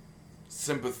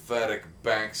sympathetic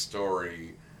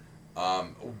backstory,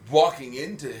 walking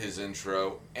into his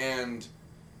intro and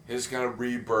his kind of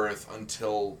rebirth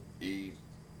until he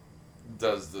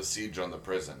does the siege on the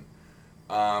prison.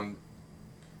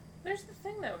 There's the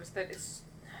thing, though, is that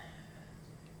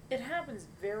it happens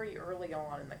very early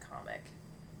on in the comic.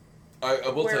 I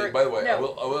will tell you, by the way, I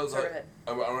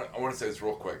want to say this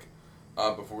real quick,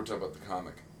 before we talk about the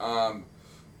comic.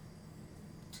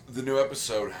 The new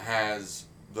episode has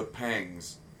the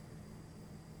pangs,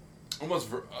 almost,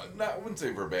 I wouldn't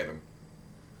say verbatim,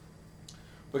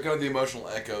 but kind of the emotional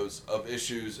echoes of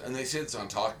issues, and they say it's on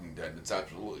Talking Dead, it's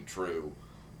absolutely true.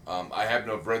 I happen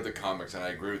to have read the comics, and I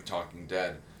agree with Talking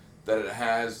Dead, that it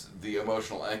has the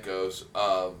emotional echoes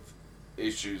of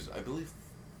issues, I believe,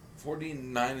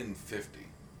 49 and 50.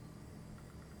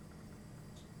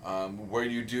 Where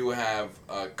you do have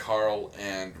Carl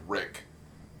and Rick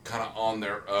kind of on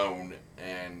their own,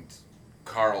 and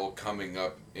Carl coming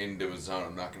up into his own.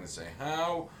 I'm not going to say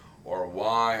how or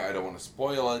why. I don't want to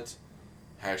spoil it.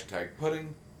 Hashtag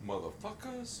pudding,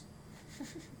 motherfuckers.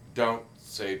 Don't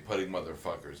say pudding,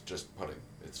 motherfuckers. Just pudding.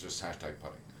 It's just hashtag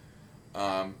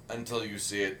pudding. Until you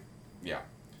see it, yeah,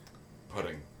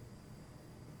 pudding.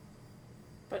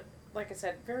 But like I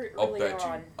said, very early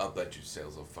on. I'll bet you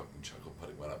sales of fucking chocolate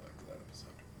pudding went up after that episode.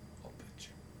 I'll bet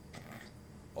you.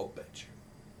 I'll bet you.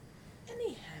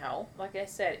 Anyhow, like I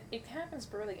said, it happens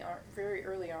very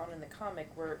early on in the comic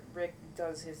where Rick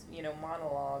does his,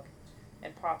 monologue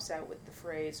and pops out with the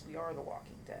phrase, "We are the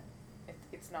Walking Dead."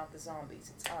 It's not the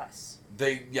zombies, it's us.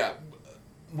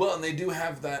 Well, and they do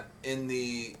have that in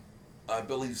the, I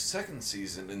believe, second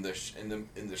season in the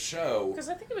show. Because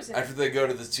I think it was after they go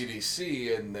to the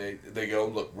CDC and they go,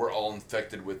 look, we're all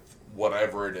infected with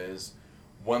whatever it is.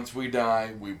 Once we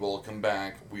die, we will come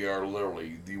back. We are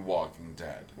literally the Walking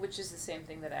Dead. Which is the same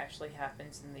thing that actually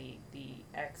happens in the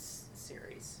X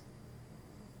series.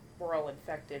 We're all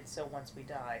infected, so once we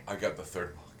die. I got the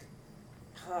third book.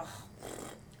 Ugh.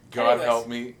 God help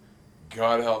me.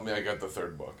 God help me, I got the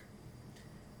third book.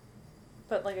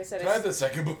 But like I said, can I have the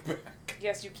second book back?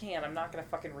 Yes, you can. I'm not going to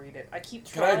fucking read it. I keep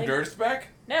Can trying. I have Nurse back?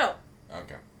 No.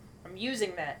 Okay. I'm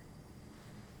using that.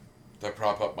 To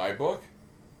prop up my book?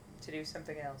 To do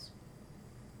something else.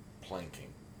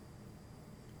 Planking.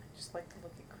 I just like to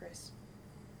look at Chris.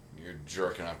 You're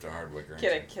jerking off to Hardwick,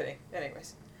 aren't Kidding.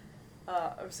 Anyways.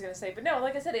 I was going to say, but no,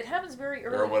 like I said, it happens very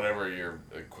early. Or whatever your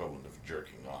equivalent of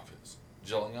jerking off is.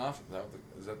 Jilling off?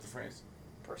 Is that the phrase?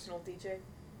 Personal DJ?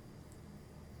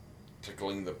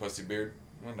 Tickling the pussy beard?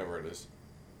 Whatever it is.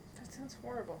 That sounds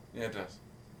horrible. Yeah, it does.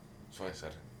 That's why I said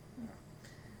it. Yeah.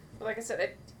 But like I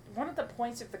said, one of the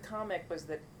points of the comic was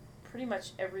that pretty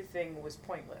much everything was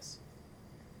pointless.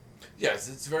 Yes,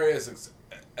 it's very existential.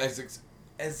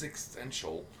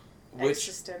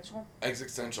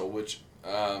 Existential, which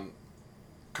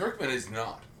Kirkman is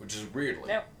not, which is weirdly.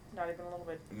 No, not even a little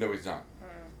bit. No, he's not.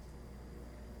 Mm.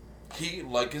 He,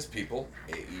 like his people,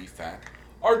 A.E. Fat,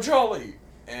 are jolly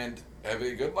and have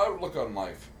a good outlook on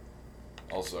life.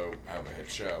 Also, have a hit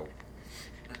show.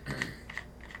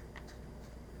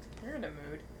 You're in a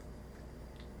mood.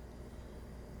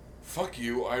 Fuck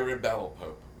you, I read Battle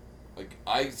Pope. Like,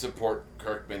 I support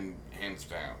Kirkman hands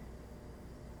down.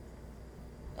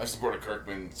 I've supported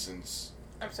Kirkman since...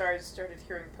 I'm sorry, I just started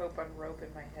hearing Pope on rope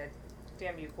in my head.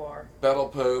 Damn you, Guar. Battle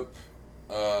Pope,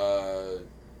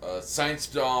 Science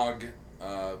Dog,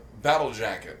 Battle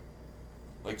Jacket.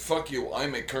 Like, fuck you,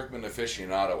 I'm a Kirkman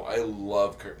aficionado. I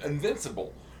love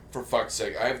Invincible, for fuck's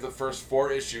sake. I have the first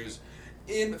 4 issues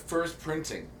in first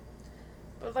printing.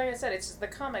 But like I said, it's just the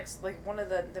comics, like, one of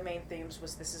the main themes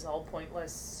was this is all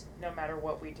pointless no matter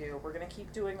what we do. We're going to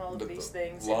keep doing all of these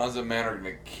things. Laws of man are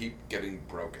going to keep getting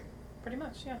broken. Pretty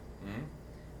much, yeah. Mm-hmm.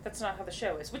 That's not how the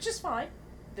show is, which is fine.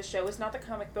 The show is not the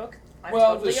comic book. I'm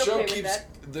well, totally okay with that.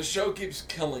 The show keeps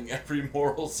killing every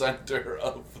moral center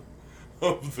of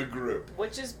the group.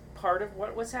 Which is part of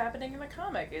what was happening in the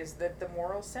comic, is that the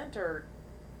moral center,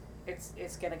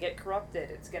 it's going to get corrupted.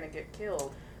 It's going to get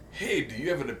killed. Hey, do you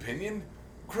have an opinion?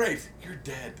 Great, you're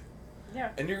dead.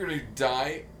 Yeah. And you're going to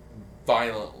die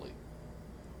violently.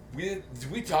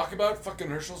 Did we talk about fucking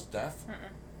Herschel's death? Mm-mm.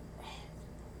 Oh.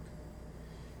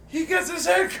 He gets his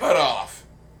head cut off.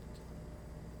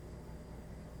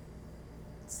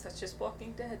 That's just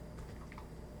Walking Dead.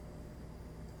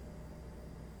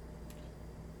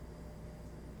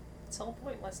 It's all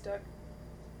pointless, Doug.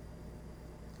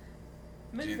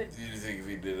 Do you Moving. think if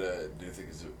he did a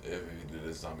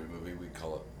zombie movie, we'd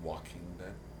call it Walking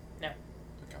Dead? No.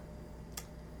 Okay.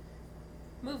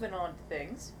 Moving on to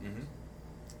things. Mm-hmm.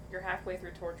 You're halfway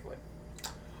through Torchwood.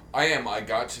 I am. I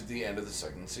got to the end of the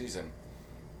second season.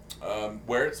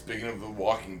 Where, speaking of The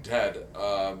Walking Dead,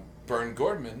 Bern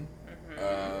Gordman,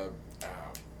 I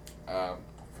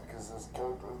forget his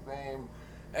character's name.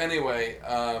 Anyway,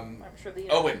 I'm sure the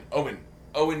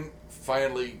Owen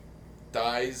finally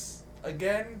dies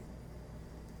again.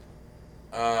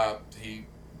 He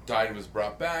died and was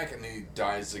brought back, and he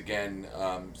dies again,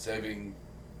 saving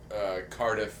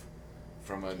Cardiff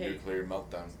from a nuclear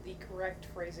meltdown. The correct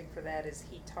phrasing for that is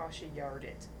he Tasha Yard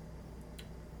it.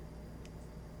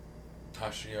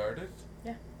 Tasha Yarded?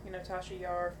 Yeah, you know Tasha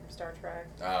Yar from Star Trek.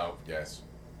 Oh, yes.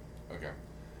 Okay.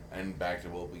 And back to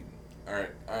Will Wheaton.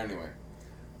 Alright, anyway.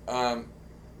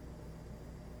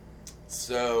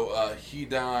 So, he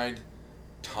died.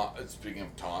 Speaking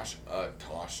of Tosh,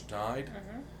 Tosh died.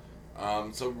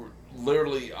 Mm-hmm. So,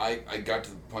 literally, I got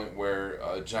to the point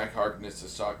where Jack Harkness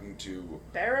is talking to...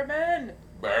 Barrowman!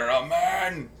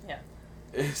 Barrowman! Yeah.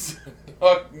 Is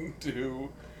talking to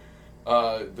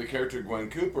the character Gwen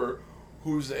Cooper,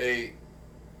 who's a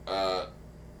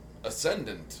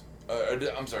descendant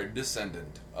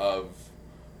of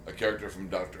a character from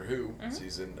Doctor Who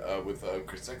season with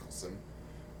Chris Eccleston.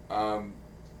 And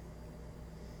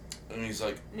he's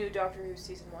like... New Doctor Who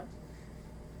season 1?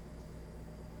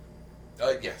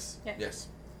 Yes. Yeah. Yes.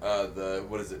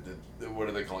 What is it? What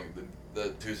are they calling it? The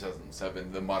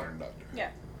 2007, the modern Doctor Who.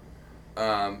 Yeah.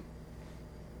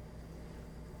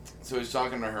 So he's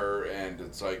talking to her, and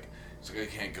it's like, I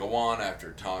can't go on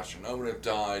after Tosh and Owen have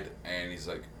died, and he's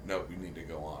like, no, we need to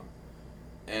go on.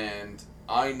 And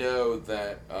I know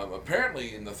that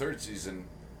apparently in the third season,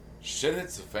 shit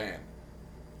hits the fan.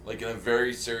 Like, in a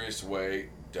very serious way.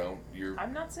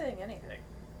 I'm not saying anything.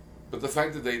 But the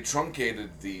fact that they truncated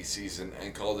the season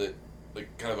and called it,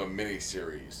 like, kind of a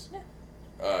mini-series.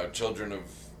 Yeah. Children of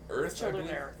Earth, Children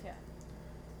of Earth, yeah.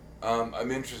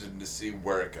 I'm interested to see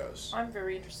where it goes. I'm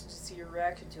very interested to see your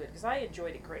reaction to it, because I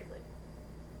enjoyed it greatly.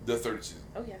 The third season.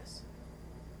 Oh, yes.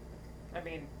 I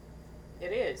mean,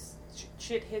 it is.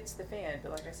 Shit hits the fan,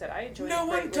 but like I said, I enjoyed it greatly. No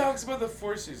one talks about the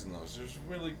fourth season, though, so it's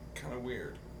really kind of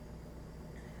weird.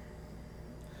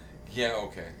 Yeah,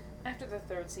 okay. After the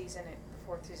third season, the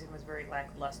fourth season was very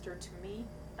lackluster to me.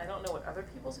 I don't know what other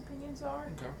people's opinions are.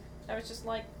 Okay. I was just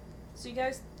like, so you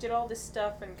guys did all this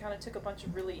stuff and kind of took a bunch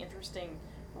of really interesting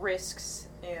risks,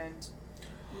 and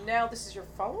now this is your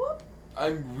follow-up?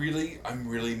 I'm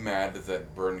really mad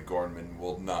that Bern Gordman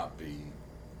will not be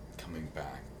coming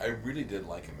back. I really did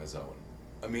like him as Owen.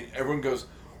 I mean, everyone goes,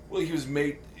 well, he was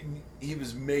made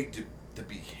to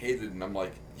be hated, and I'm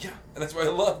like, yeah, and that's why I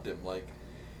loved him. Like,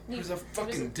 he was a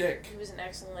fucking dick. He was an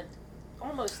excellent,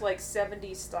 almost like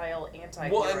 70s style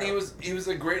anti-hero. Well, and he was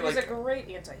a great He was a great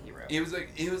anti-hero. He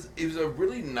was a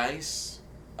really nice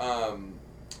kind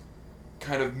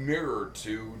of mirror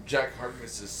to Jack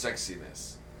Harkness's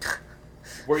sexiness.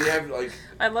 Where you have, like...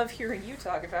 I love hearing you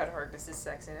talk about Harkness's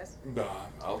sexiness. Nah,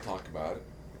 I'll talk about it.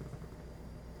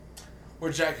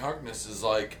 Where Jack Harkness is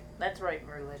like... That's right,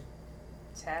 Merlin.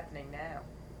 It's happening now.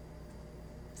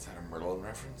 Is that a Merlin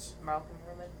reference? Malcolm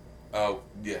Merlin? Oh,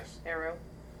 yes. Arrow?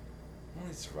 Well,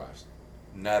 he survives.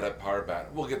 Nada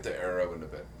Parbat. We'll get to Arrow in a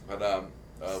bit. But, no,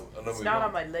 it's we not won't.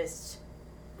 on my list.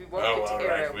 We won't Oh, get to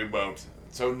alright, Arrow. we won't.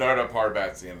 So Nada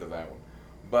Parbat's the end of that one.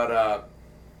 But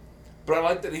I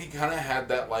like that he kind of had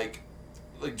that, like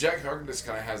Jack Harkness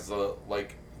kind of has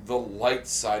the light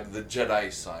side, the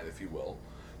Jedi side, if you will.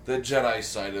 The Jedi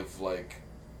side of, like,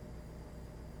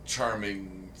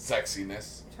 charming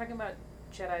sexiness. You're talking about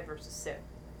Jedi versus Sith.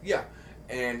 Yeah.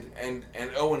 And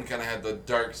Owen kind of had the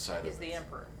dark side He's of it. the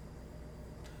Emperor.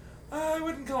 I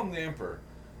wouldn't call him the Emperor.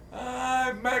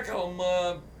 I might call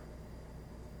him,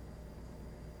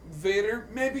 Vader,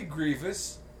 maybe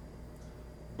Grievous.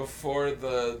 Before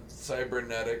the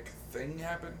cybernetic thing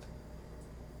happened.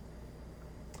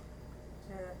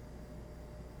 Yeah.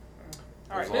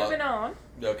 Alright, There's a lot- moving on.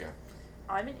 Okay.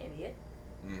 I'm an idiot.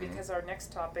 Mhm. Because our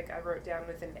next topic I wrote down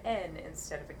with an N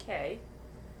instead of a K.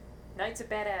 Knights of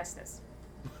Badassness.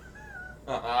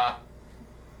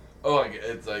 Oh, like,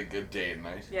 it's like a day and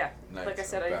night. Yeah. Knights like I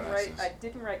said, of I Badasses.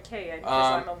 didn't write K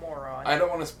because I'm a moron. I don't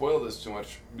want to spoil this too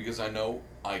much because I know,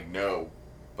 by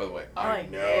the way, I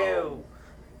know know.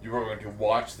 you are going to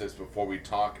watch this before we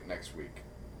talk next week.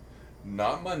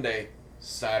 Not Monday,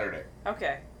 Saturday.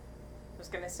 Okay. I was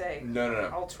gonna say. No.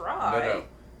 I'll try. No.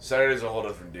 Saturday's a whole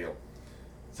different deal.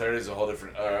 Monday's a whole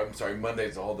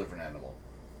different animal.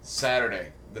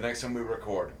 Saturday, the next time we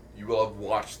record, you will have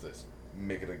watched this.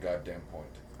 Make it a goddamn point.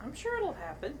 I'm sure it'll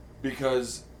happen.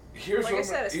 Because here's like what I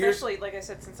said, especially like I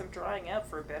said, since I'm drying out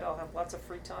for a bit, I'll have lots of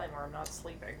free time where I'm not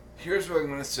sleeping. Here's what I'm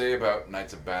going to say about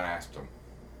Knights of Badassdom.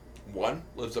 1,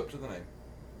 lives up to the name.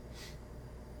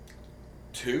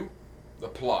 2, the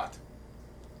plot.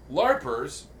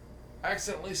 LARPers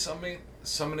accidentally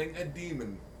summoning a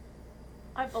demon.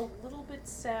 I'm a little bit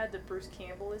sad that Bruce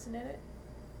Campbell isn't in it.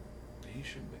 He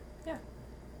should be. Yeah.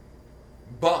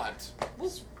 But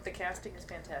the casting is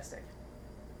fantastic.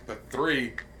 But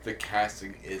 3, the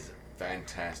casting is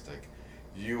fantastic.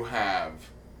 You have,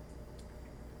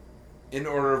 in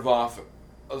order of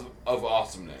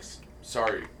awesomeness.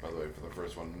 Sorry, by the way, for the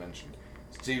first one mentioned.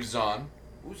 Steve Zahn.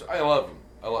 I love him.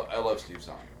 I love Steve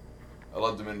Zahn. I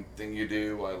loved him in Thing You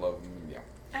Do. I love him. Yeah.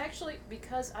 Actually,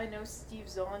 because I know Steve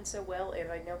Zahn so well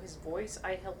and I know his voice,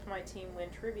 I helped my team win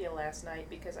trivia last night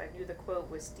because I knew the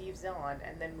quote was Steve Zahn,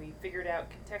 and then we figured out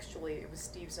contextually it was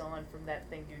Steve Zahn from That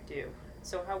Thing You Do.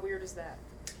 So how weird is that?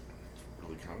 It's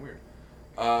really kind of weird.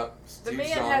 The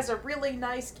man Zahn has a really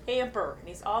nice camper, and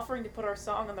he's offering to put our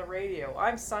song on the radio.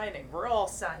 I'm signing. We're all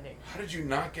signing. How did you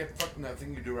not get fucking That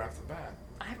Thing You Do right off the bat?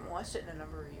 I haven't watched it in a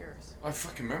number of years. I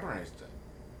fucking memorized it.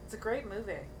 It's a great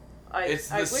movie. It's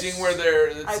the scene where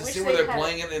they're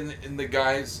playing it in the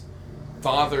guy's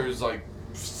father's like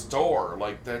store.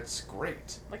 Like, that's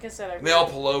great. Like I said, and they all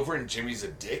pull over and Jimmy's a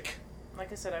dick.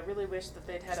 Like I said, I really wish that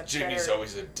they'd had Jimmy's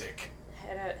always a dick.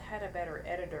 Had a better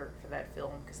editor for that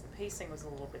film because the pacing was a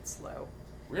little bit slow.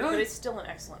 Really? But it's still an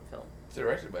excellent film. It's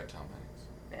directed by Tom Hanks.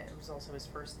 And it was also his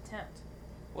first attempt.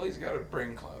 Well, he's got a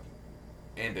brain cloud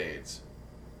and AIDS.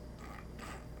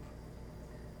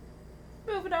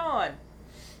 Moving on.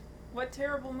 What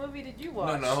terrible movie did you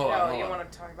watch? No, hold on.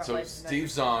 Want to talk about so Steve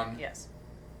Zahn. Yes.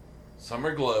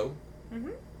 Summer Glow.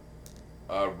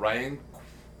 Mm-hmm. Ryan,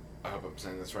 I hope I'm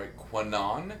saying this right,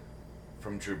 Quanon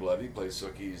from True Blood. He plays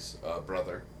Sookie's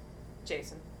brother.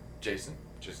 Jason Statham.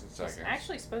 He's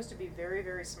actually supposed to be very,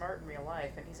 very smart in real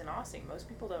life, and he's an Aussie. Most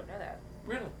people don't know that.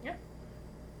 Really? Yeah.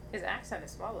 His accent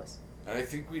is flawless. And I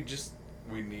think we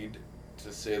need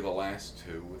to say the last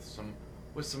two with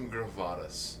some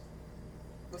gravatas.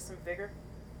 With some vigor.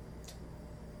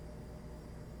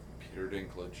 Peter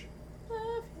Dinklage.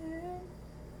 Love him.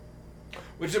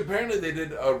 Which apparently they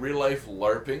did real life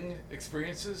LARPing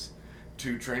experiences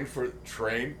to train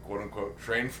quote unquote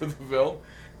train for the film,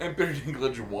 and Peter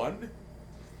Dinklage won.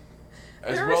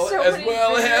 As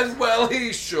well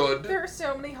he should. There are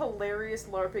so many hilarious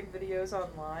LARPing videos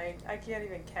online. I can't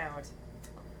even count.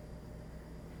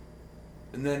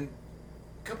 And then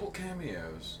a couple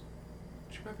cameos,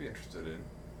 which you might be interested in,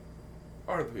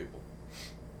 are the people.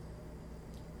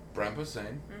 Bram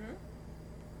Hussein, Mm-hmm.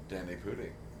 Danny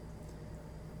Pudi.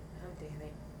 Oh,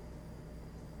 Danny.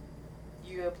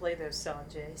 You go play those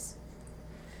Sanjays.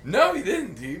 No, he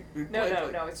didn't. No.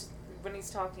 It's when he's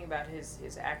talking about his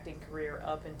acting career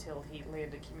up until he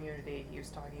landed Community. He was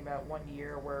talking about 1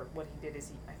 year where what he did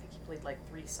is I think he played like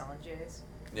 3 Sanjays.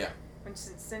 Yeah. And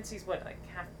since he's what, like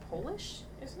half Polish,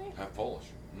 isn't he? Half Polish.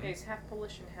 Mm-hmm. Yeah, he's half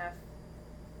Polish and half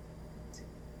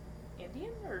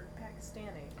Indian or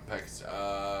Pakistani?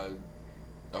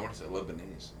 I want to say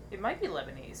Lebanese. It might be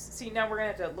Lebanese. See, now we're gonna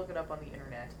have to look it up on the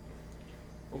internet.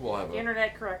 Well, we'll have The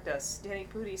internet correct us. Danny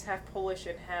Pudi's half Polish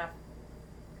and half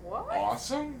what?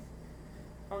 Awesome?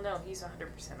 Oh no, he's 100%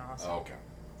 awesome. Oh, okay.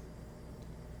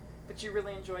 But you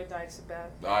really enjoyed Knights of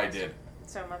Bad? I did.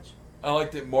 So much. I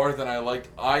liked it more than I liked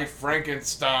I,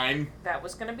 Frankenstein. That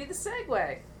was gonna be the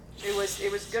segue.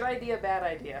 It was good idea, bad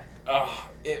idea.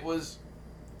 It was...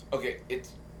 Okay,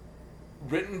 it's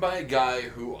written by a guy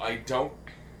who I don't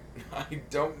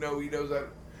know he knows how to...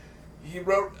 He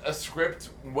wrote a script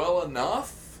well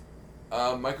enough.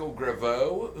 Michael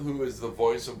Graveau, who is the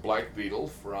voice of Black Beetle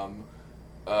from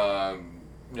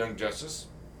Young Justice,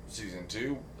 Season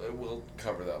 2. We'll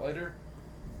cover that later.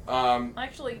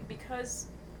 Actually, because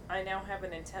I now have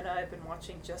an antenna, I've been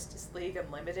watching Justice League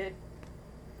Unlimited.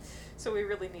 So we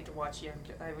really need to watch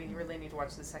we really need to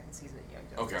watch the second season of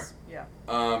Young Justice. Okay.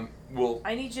 Yeah. Well,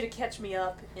 I need you to catch me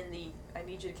up in the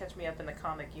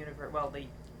comic universe. Well, the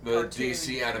cartoon.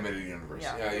 DC animated universe.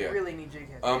 Yeah. Yeah. I really need you to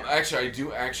catch me up.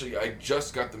 Actually, I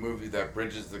just got the movie that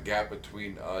bridges the gap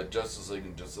between Justice League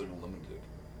and Justice League Unlimited.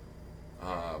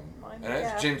 And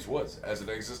that's James Woods as an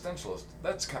existentialist.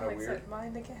 That's kind of weird.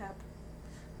 Mind the gap.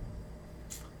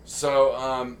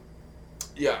 So,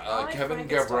 Kevin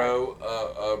Gavreau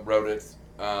wrote it,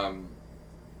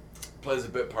 plays a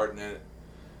bit part in it,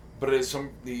 but it is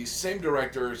the same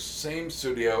director, same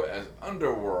studio as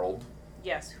Underworld,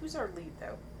 Yes. Who's our lead,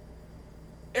 though?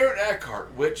 Aaron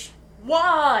Eckhart, which...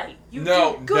 Why? You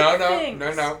No, do good no, things.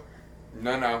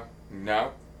 No.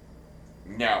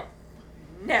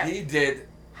 No.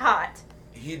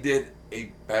 He did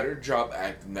a better job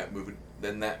acting that movie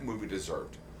than that movie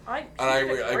deserved. I'm sure I he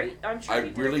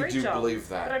did a really great do job, believe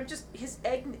that. But I'm just his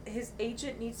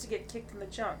agent needs to get kicked in the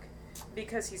junk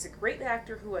because he's a great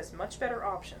actor who has much better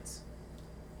options.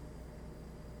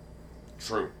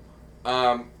 True.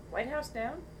 White House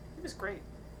Down? He was great.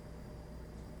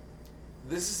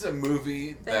 This is a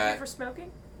movie Thank that... You for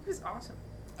Smoking? He was awesome.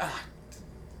 I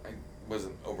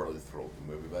wasn't overly thrilled with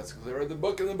the movie, but that's because I read the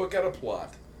book and the book had a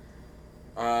plot.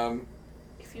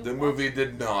 The movie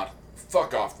did not.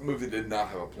 Fuck off. The movie did not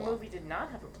have a plot. The movie did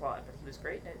not have a plot, but he was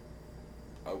great in it.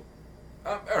 Oh.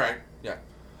 Alright. Yeah.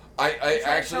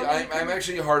 I'm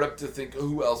actually hard up to think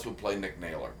who else would play Nick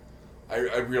Naylor. I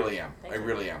really am. Thank I you.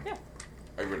 really am. Yeah.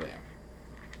 I really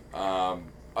am.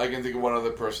 I can think of one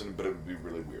other person, but it would be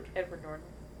really weird. Edward Norton.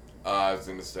 I was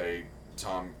going to say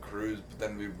Tom Cruise, but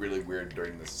then it would be really weird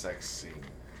during the sex scene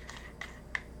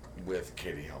with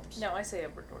Katie Holmes. No, I say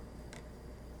Edward Norton.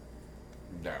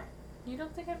 No. You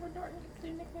don't think Edward Norton can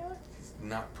play Nick Naylor? He's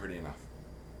not pretty enough.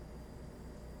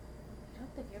 You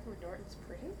don't think Edward Norton's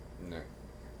pretty? No. Have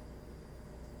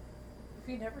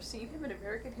you never seen him in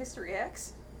American History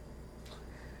X?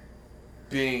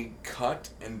 Being cut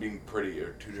and being pretty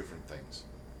are two different things.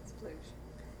 Sploosh.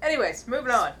 Anyways,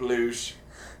 moving on. Sploosh.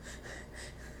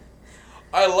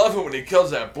 I love it when he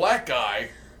kills that black guy.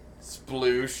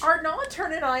 Sploosh. Our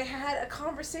non-turn and I had a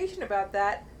conversation about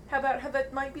that. How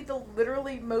that might be the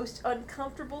literally most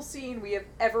uncomfortable scene we have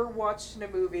ever watched in a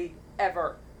movie,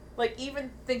 ever. Like, even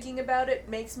thinking about it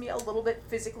makes me a little bit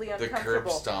physically The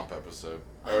uncomfortable. curb stomp episode.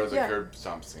 Or the Yeah. curb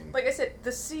stomp scene. Like I said,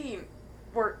 the scene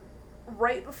where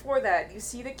right before that, you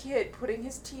see the kid putting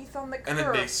his teeth on the curb. And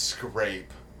then they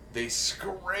scrape. They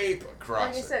scrape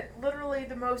across Like I said, literally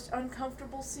the most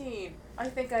uncomfortable scene I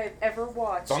think I have ever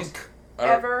watched. Thunk.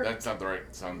 Ever. That's not the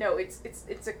right sound. No, it's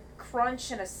a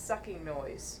crunch and a sucking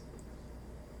noise.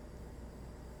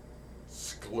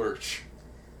 Splurch.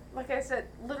 Like I said,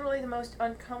 literally the most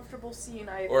uncomfortable scene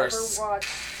I have Or ever watched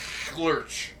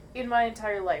splurch. in my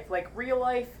entire life. Like, real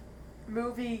life,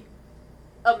 movie,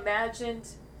 imagined,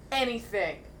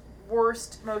 anything.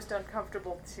 Worst, most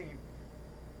uncomfortable scene.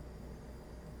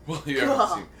 Well, you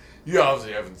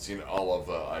obviously haven't seen all of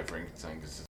Eye Frankenstein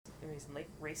because Recently?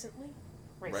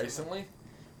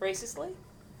 Racistly?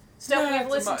 Stuff Yeah,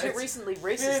 we've listened to recently, It's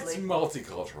racistly.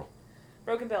 multicultural.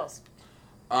 Broken Bells.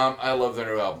 I love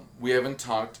their new album. We don't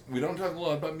talk a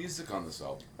lot about music on this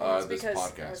album, It's this because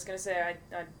podcast. I was going to say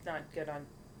I'm not good on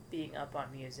being up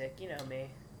on music. You know me.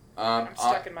 Um, I'm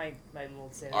stuck in my little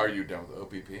zone. Are you done with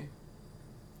OPP?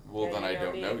 Well, Yeah, then you I know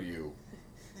don't me. know you.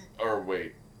 Or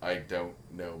wait, I don't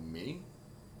know me?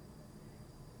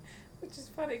 Which is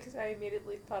funny because I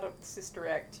immediately thought of the Sister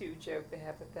Act 2 joke they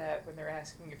have with that when they're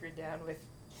asking if you're down with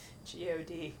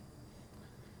G.O.D.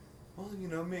 Well, you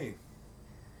know me.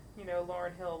 You know,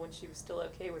 Lauryn Hill when she was still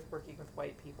okay with working with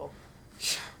white people.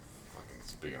 Fucking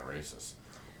speaking of racist.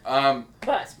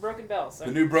 But, Broken Bells.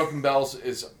 The new Broken Bells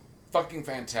is fucking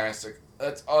fantastic.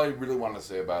 That's all I really want to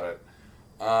say about it.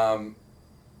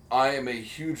 I am a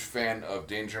huge fan of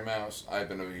Danger Mouse. I've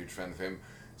been a huge fan of him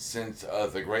since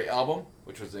the Great Album,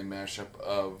 which was a mashup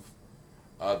of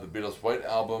the Beatles' White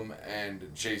Album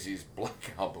and Jay-Z's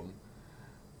Black Album.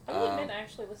 I will admit I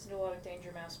actually listen to a lot of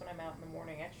Danger Mouse when I'm out in the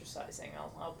morning exercising.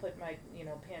 I'll put my,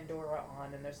 Pandora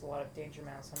on, and there's a lot of Danger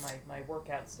Mouse on my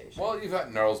workout station. Well, you've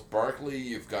got Gnarls Barkley,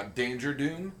 you've got Danger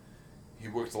Doom. He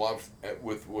works a lot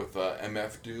with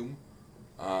MF Doom.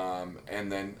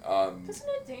 And then... Wasn't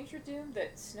it Danger Doom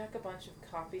that snuck a bunch of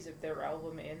copies of their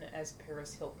album in as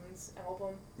Paris Hilton's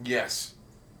album? Yes.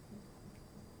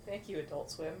 Thank you,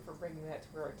 Adult Swim, for bringing that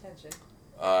to our attention.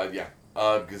 Yeah.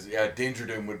 Because, Danger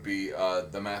Doom would be,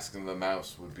 The Mask and the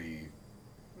Mouse would be...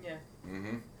 Yeah.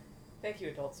 Mm-hmm. Thank you,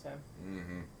 Adult Swim.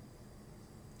 Mm-hmm.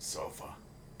 Sofa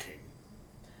King.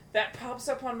 That pops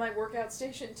up on my workout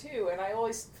station, too, and I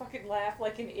always fucking laugh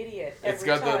like an idiot every It's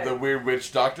got time. the weird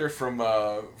witch doctor from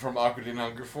Aqua Teen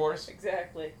Hunger Force.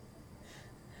 Exactly.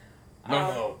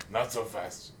 No, not so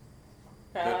fast.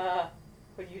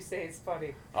 What you say is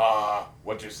funny.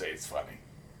 What you say is funny.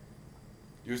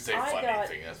 You say I funny got-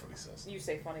 thing, that's what he says. You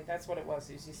say funny. That's what it was.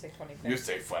 You say funny thing. You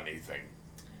say funny thing.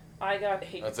 I got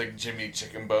hate. That's like Jimmy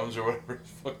Chicken Bones or whatever his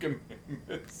fucking name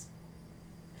is.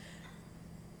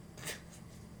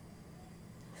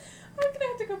 I'm gonna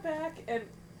have to go back and...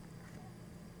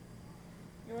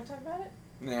 You want to talk about it?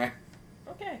 Nah.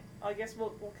 Okay. I guess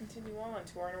we'll continue on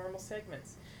to our normal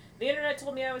segments. The internet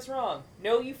told me I was wrong.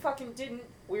 No, you fucking didn't.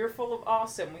 We were full of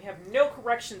awesome. We have no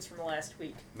corrections from last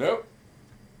week. Nope.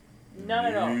 None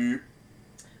at all. Nope.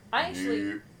 I actually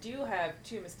Nope. do have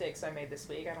 2 mistakes I made this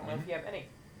week. I don't know if you have any.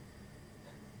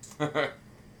 You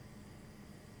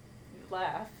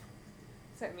laugh.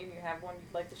 Does that mean you have one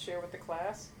you'd like to share with the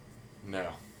class? No.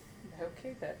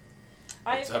 Okay, then.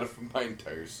 It's out of my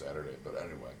entire Saturday, but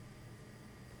anyway.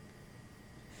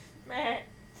 Meh.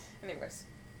 Anyways.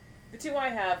 The 2 I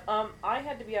have, I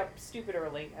had to be up stupid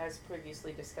early, as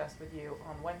previously discussed with you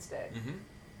on Wednesday. Mm-hmm.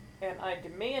 And I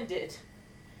demanded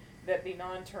that the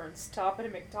non-turn stop at a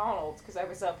McDonald's because I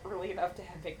was up early enough to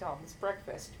have McDonald's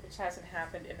breakfast, which hasn't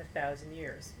happened in 1,000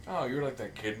 years. Oh, you're like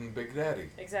that kid in Big Daddy.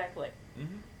 Exactly.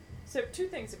 Mm-hmm. So 2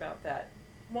 things about that.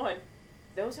 1,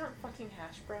 those aren't fucking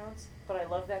hash browns, but I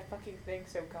love that fucking thing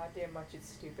so goddamn much it's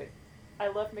stupid. I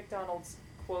love McDonald's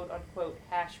quote-unquote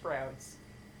hash browns.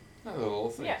 Oh, the little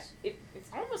things. Yeah,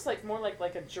 it's almost like more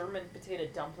like a German potato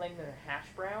dumpling than a hash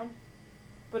brown,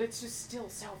 but it's just still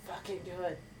so fucking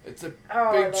good. It's a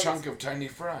I big love chunk it. of tiny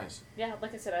fries. Yeah,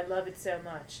 like I said, I love it so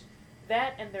much.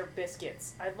 That and their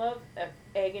biscuits. I love an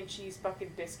egg and cheese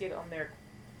fucking biscuit on their...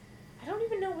 I don't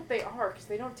even know what they are because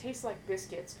they don't taste like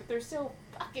biscuits, but they're so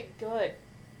fucking good.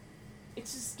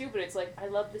 It's just stupid. It's like, I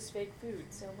love this fake food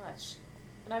so much.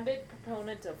 And I'm a big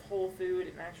proponent of whole food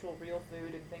and actual real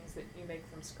food and things that you make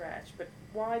from scratch. But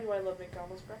why do I love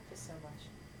McDonald's breakfast so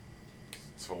much?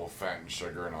 It's full of fat and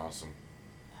sugar and awesome.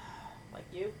 Like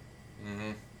you?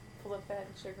 Mm-hmm. Full of fat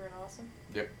and sugar and awesome?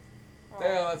 Yep. Oh,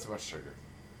 Yeah, that's much sugar.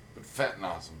 But fat and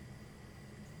awesome.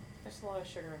 there's a lot of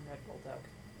sugar in Red Bull, Doug.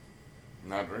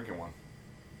 Not drinking one.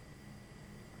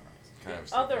 Kind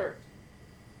of Other...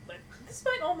 But this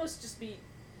might almost just be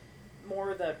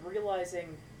more the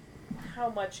realizing how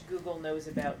much Google knows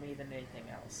about me than anything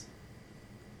else.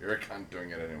 You're a cunt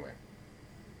doing it anyway.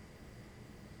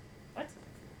 What?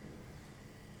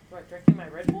 What, drinking my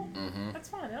Red Bull? Mm-hmm. That's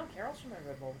fine, I don't care. I'll share my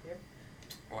Red Bull with you.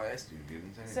 Well, I asked you,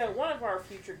 didn't I? So, one of our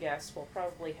future guests will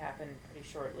probably happen pretty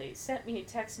shortly. Sent me a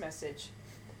text message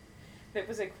that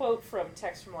was a quote from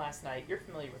Text from Last Night. You're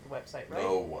familiar with the website, right?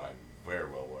 Oh, what? Very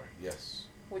well, aware. Yes.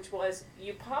 Which was,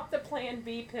 you pop the Plan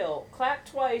B pill, clap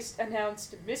twice,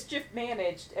 announced mischief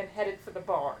managed, and headed for the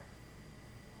bar.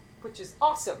 Which is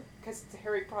awesome, because it's a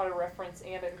Harry Potter reference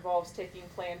and it involves taking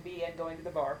Plan B and going to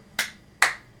the bar.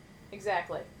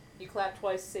 Exactly. You clap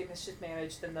twice, say mischief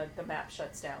managed, then the map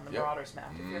shuts down, the Yep. Marauders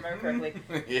map, if you remember correctly.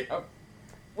 Yep.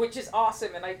 Which is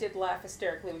awesome, and I did laugh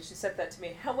hysterically when she said that to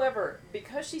me. However,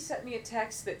 because she sent me a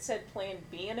text that said Plan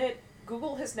B in it,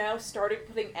 Google has now started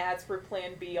putting ads for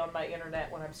Plan B on my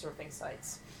internet when I'm surfing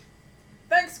sites.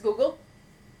 Thanks, Google.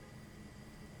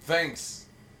 Thanks.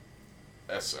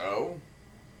 S.O.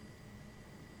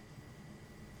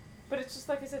 But it's just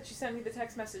like I said, she sent me the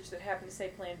text message that happened to say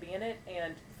Plan B in it,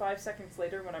 and 5 seconds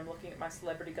later when I'm looking at my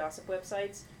celebrity gossip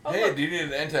websites... Oh, Hey, look. do you need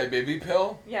an anti-baby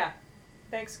pill? Yeah.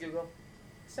 Thanks, Google.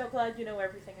 So glad you know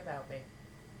everything about me.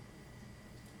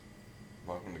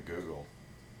 Welcome to Google.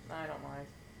 I don't mind.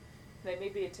 They may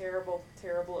be a terrible,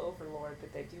 terrible overlord,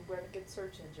 but they do run a good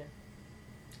search engine.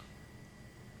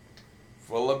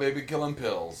 Full of baby killing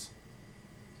pills.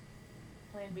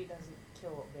 Plan B doesn't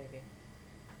kill a baby.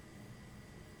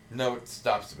 No, it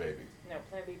stops the baby. No,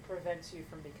 Plan B prevents you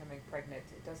from becoming pregnant.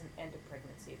 It doesn't end a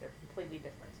pregnancy. They're completely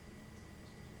different.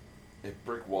 It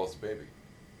brick walls the baby.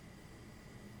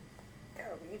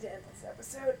 God, we need to end this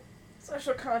episode.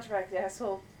 Social contract,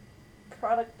 asshole.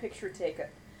 Product picture taker.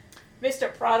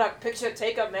 Mr. Product picture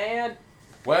taker, man.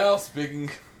 Well, speaking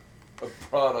of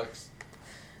products,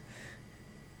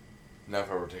 now if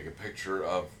I were to take a picture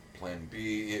of Plan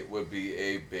B, it would be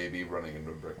a baby running into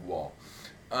a brick wall.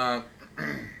 Doug,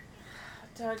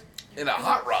 In a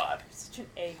hot rod. you're such an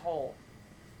a-hole.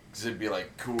 Because it'd be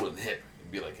like cool and hip.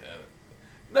 It'd be like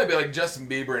that'd be like Justin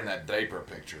Bieber in that diaper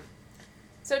picture.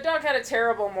 So Doug had a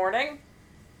terrible morning.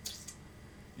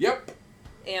 Yep.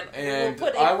 And we'll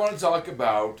put I want to talk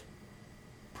about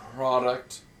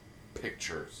product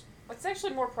pictures. it's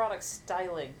actually more product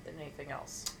styling than anything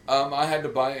else. I had to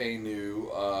buy a new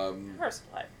Power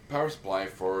supply. power supply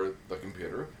for the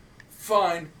computer.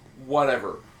 Fine,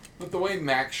 whatever. But the way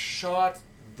Max shot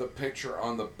the picture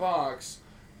on the box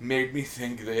made me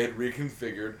think they had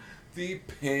reconfigured the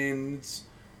pins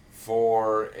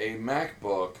for a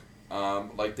MacBook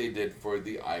like they did for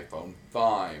the iPhone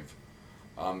 5.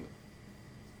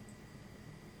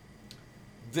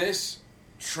 This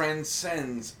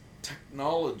transcends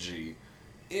technology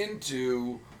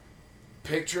into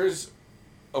pictures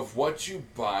of what you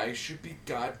buy should be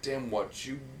goddamn what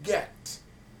you get.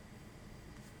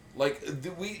 Like,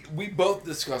 we both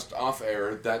discussed off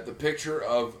air that the picture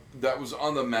of that was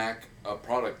on the Mac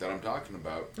product that I'm talking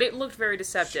about. It looked very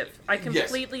deceptive. I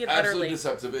completely yes, and utterly absolutely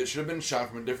deceptive. It should have been shot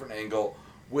from a different angle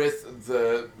with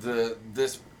the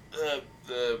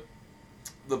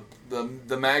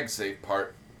MagSafe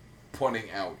part pointing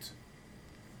out.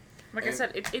 Like I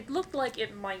said, it looked like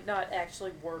it might not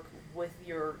actually work with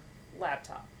your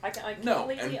laptop. I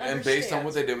completely understand. And based on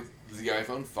what they did with the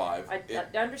iPhone 5... I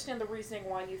understand the reasoning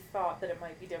why you thought that it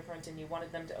might be different and you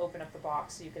wanted them to open up the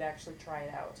box so you could actually try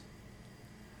it out.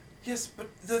 Yes, but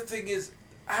the thing is,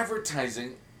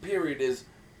 advertising, period, is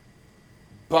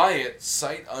buy it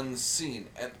sight unseen.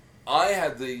 And I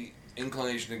had the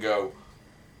inclination to go,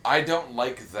 I don't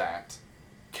like that.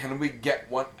 Can we get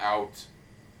one out?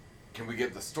 Can we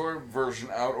get the store version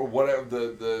out, or whatever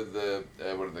the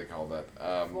what do they call that?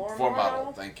 Floor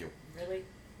model. Thank you. Really?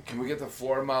 Can we get the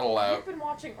floor model out? You've been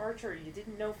watching Archer. You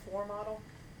didn't know floor model?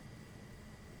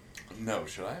 No,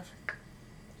 should I have?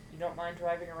 You don't mind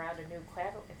driving around a new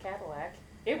Cadillac?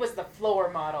 It was the floor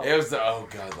model. It was the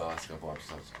the last couple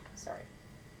episodes. Sorry.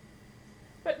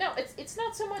 But no, it's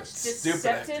not so much Stupid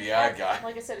deceptive. FBI guy.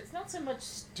 Like I said, it's not so much.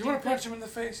 Stupid. Do you want to punch him in the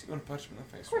face? You want to punch him in the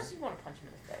face? Of course, right? you want to punch him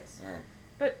in the face. All right.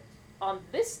 But on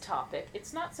this topic,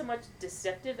 it's not so much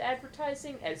deceptive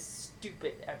advertising as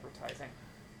stupid advertising.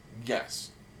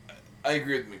 Yes. I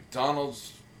agree with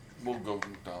McDonald's. We'll go with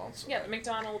McDonald's. Yeah, the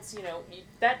McDonald's,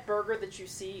 that burger that you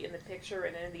see in the picture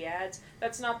and in the ads,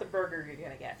 that's not the burger you're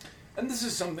going to get. And this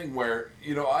is something where,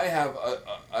 I have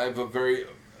a very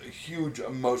huge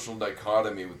emotional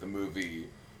dichotomy with the movie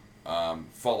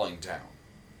Falling Down.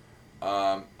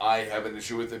 I have an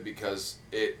issue with it because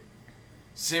it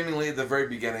seemingly at the very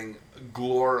beginning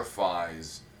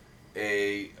glorifies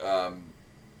a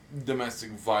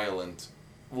domestic violent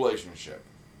relationship.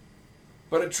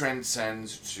 But it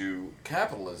transcends to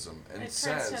capitalism and it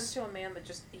transcends to a man that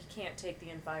he can't take the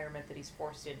environment that he's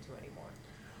forced into anymore.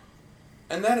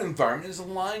 And that environment is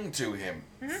lying to him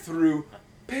through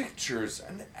pictures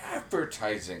and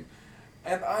advertising.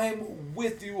 And I'm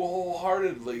with you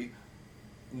wholeheartedly.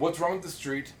 What's wrong with the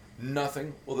street?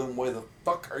 Nothing. Well, then why the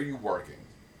fuck are you working?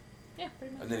 Yeah,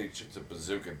 pretty much. And then he shoots a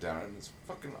bazooka down it, and it's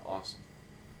fucking awesome.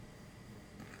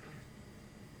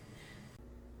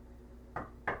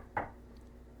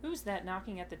 Who's that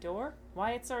knocking at the door?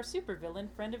 Why, it's our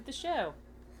supervillain friend of the show.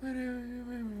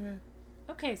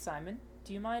 Okay, Simon,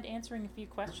 do you mind answering a few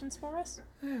questions for us?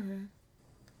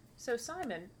 So,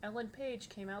 Simon, Ellen Page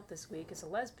came out this week as a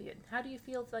lesbian. How do you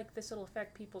feel like this will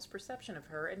affect people's perception of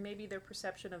her and maybe their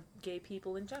perception of gay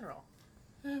people in general?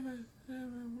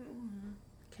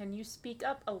 Can you speak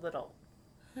up a little?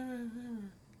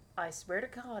 I swear to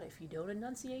God, if you don't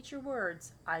enunciate your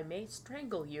words, I may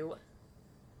strangle you.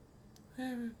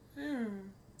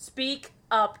 Speak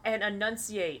up and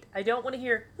enunciate. I don't want to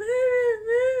hear.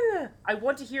 I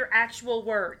want to hear actual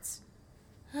words.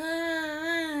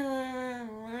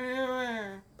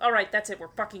 Alright, that's it. We're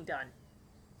fucking done.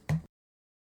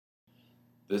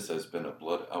 This has been a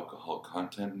Blood Alcohol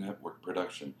Content Network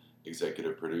production.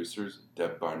 Executive producers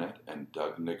Deb Barnett and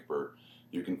Doug Nickberg.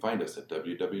 You can find us at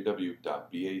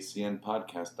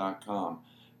www.bacnpodcast.com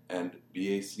and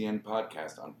BACN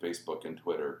Podcast on Facebook and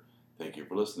Twitter. Thank you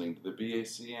for listening to the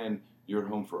BACN, your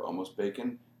home for Almost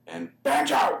Bacon and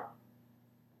Banjo!